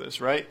after this,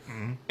 right?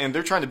 And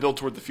they're trying to build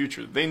toward the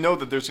future. They know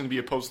that there's going to be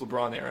a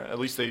post-LeBron era. At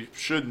least they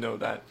should know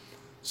that.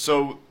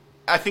 So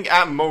I think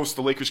at most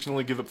the Lakers can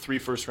only give up 3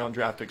 first-round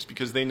draft picks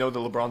because they know that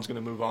LeBron's going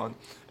to move on,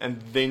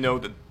 and they know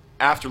that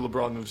after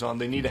LeBron moves on,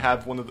 they need to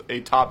have a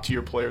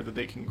top-tier player that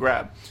they can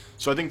grab.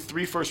 So I think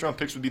 3 first-round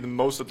picks would be the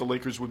most that the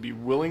Lakers would be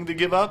willing to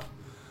give up.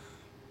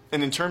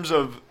 And in terms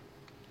of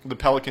the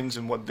Pelicans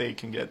and what they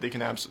can get, they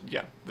can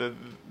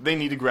they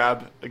need to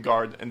grab a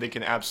guard, and they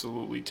can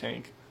absolutely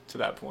tank to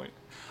that point.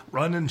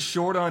 Running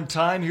short on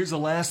time, here's the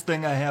last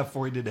thing I have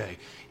for you today.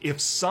 If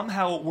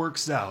somehow it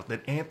works out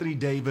that Anthony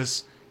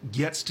Davis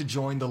gets to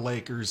join the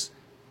Lakers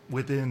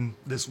within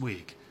this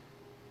week,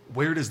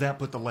 where does that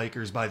put the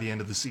Lakers by the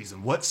end of the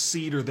season? What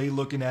seed are they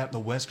looking at in the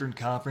Western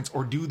Conference,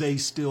 or do they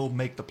still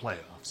make the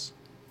playoffs?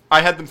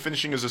 I had them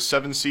finishing as a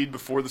 7 seed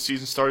before the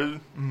season started,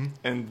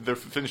 and they're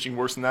finishing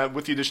worse than that.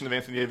 With the addition of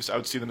Anthony Davis, I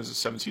would see them as a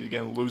 7 seed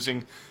again,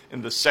 losing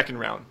in the second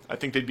round. I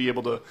think they'd be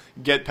able to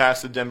get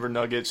past the Denver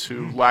Nuggets,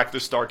 who lack the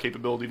star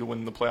capability to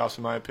win the playoffs,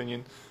 in my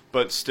opinion.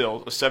 But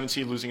still, a 7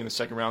 seed losing in the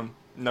second round,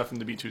 nothing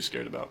to be too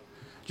scared about.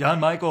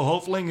 John Michael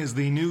Hofling is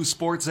the new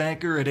sports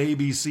anchor at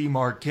ABC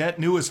Marquette,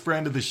 newest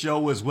friend of the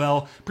show as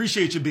well.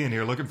 Appreciate you being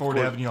here. Looking forward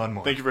to having you on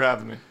more. Thank you for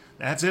having me.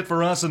 That's it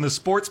for us in the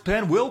Sports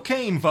Pen. Will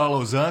Kane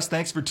follows us.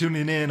 Thanks for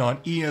tuning in on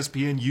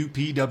ESPN UP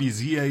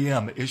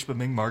WZAM,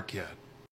 Ishpeming Marquette.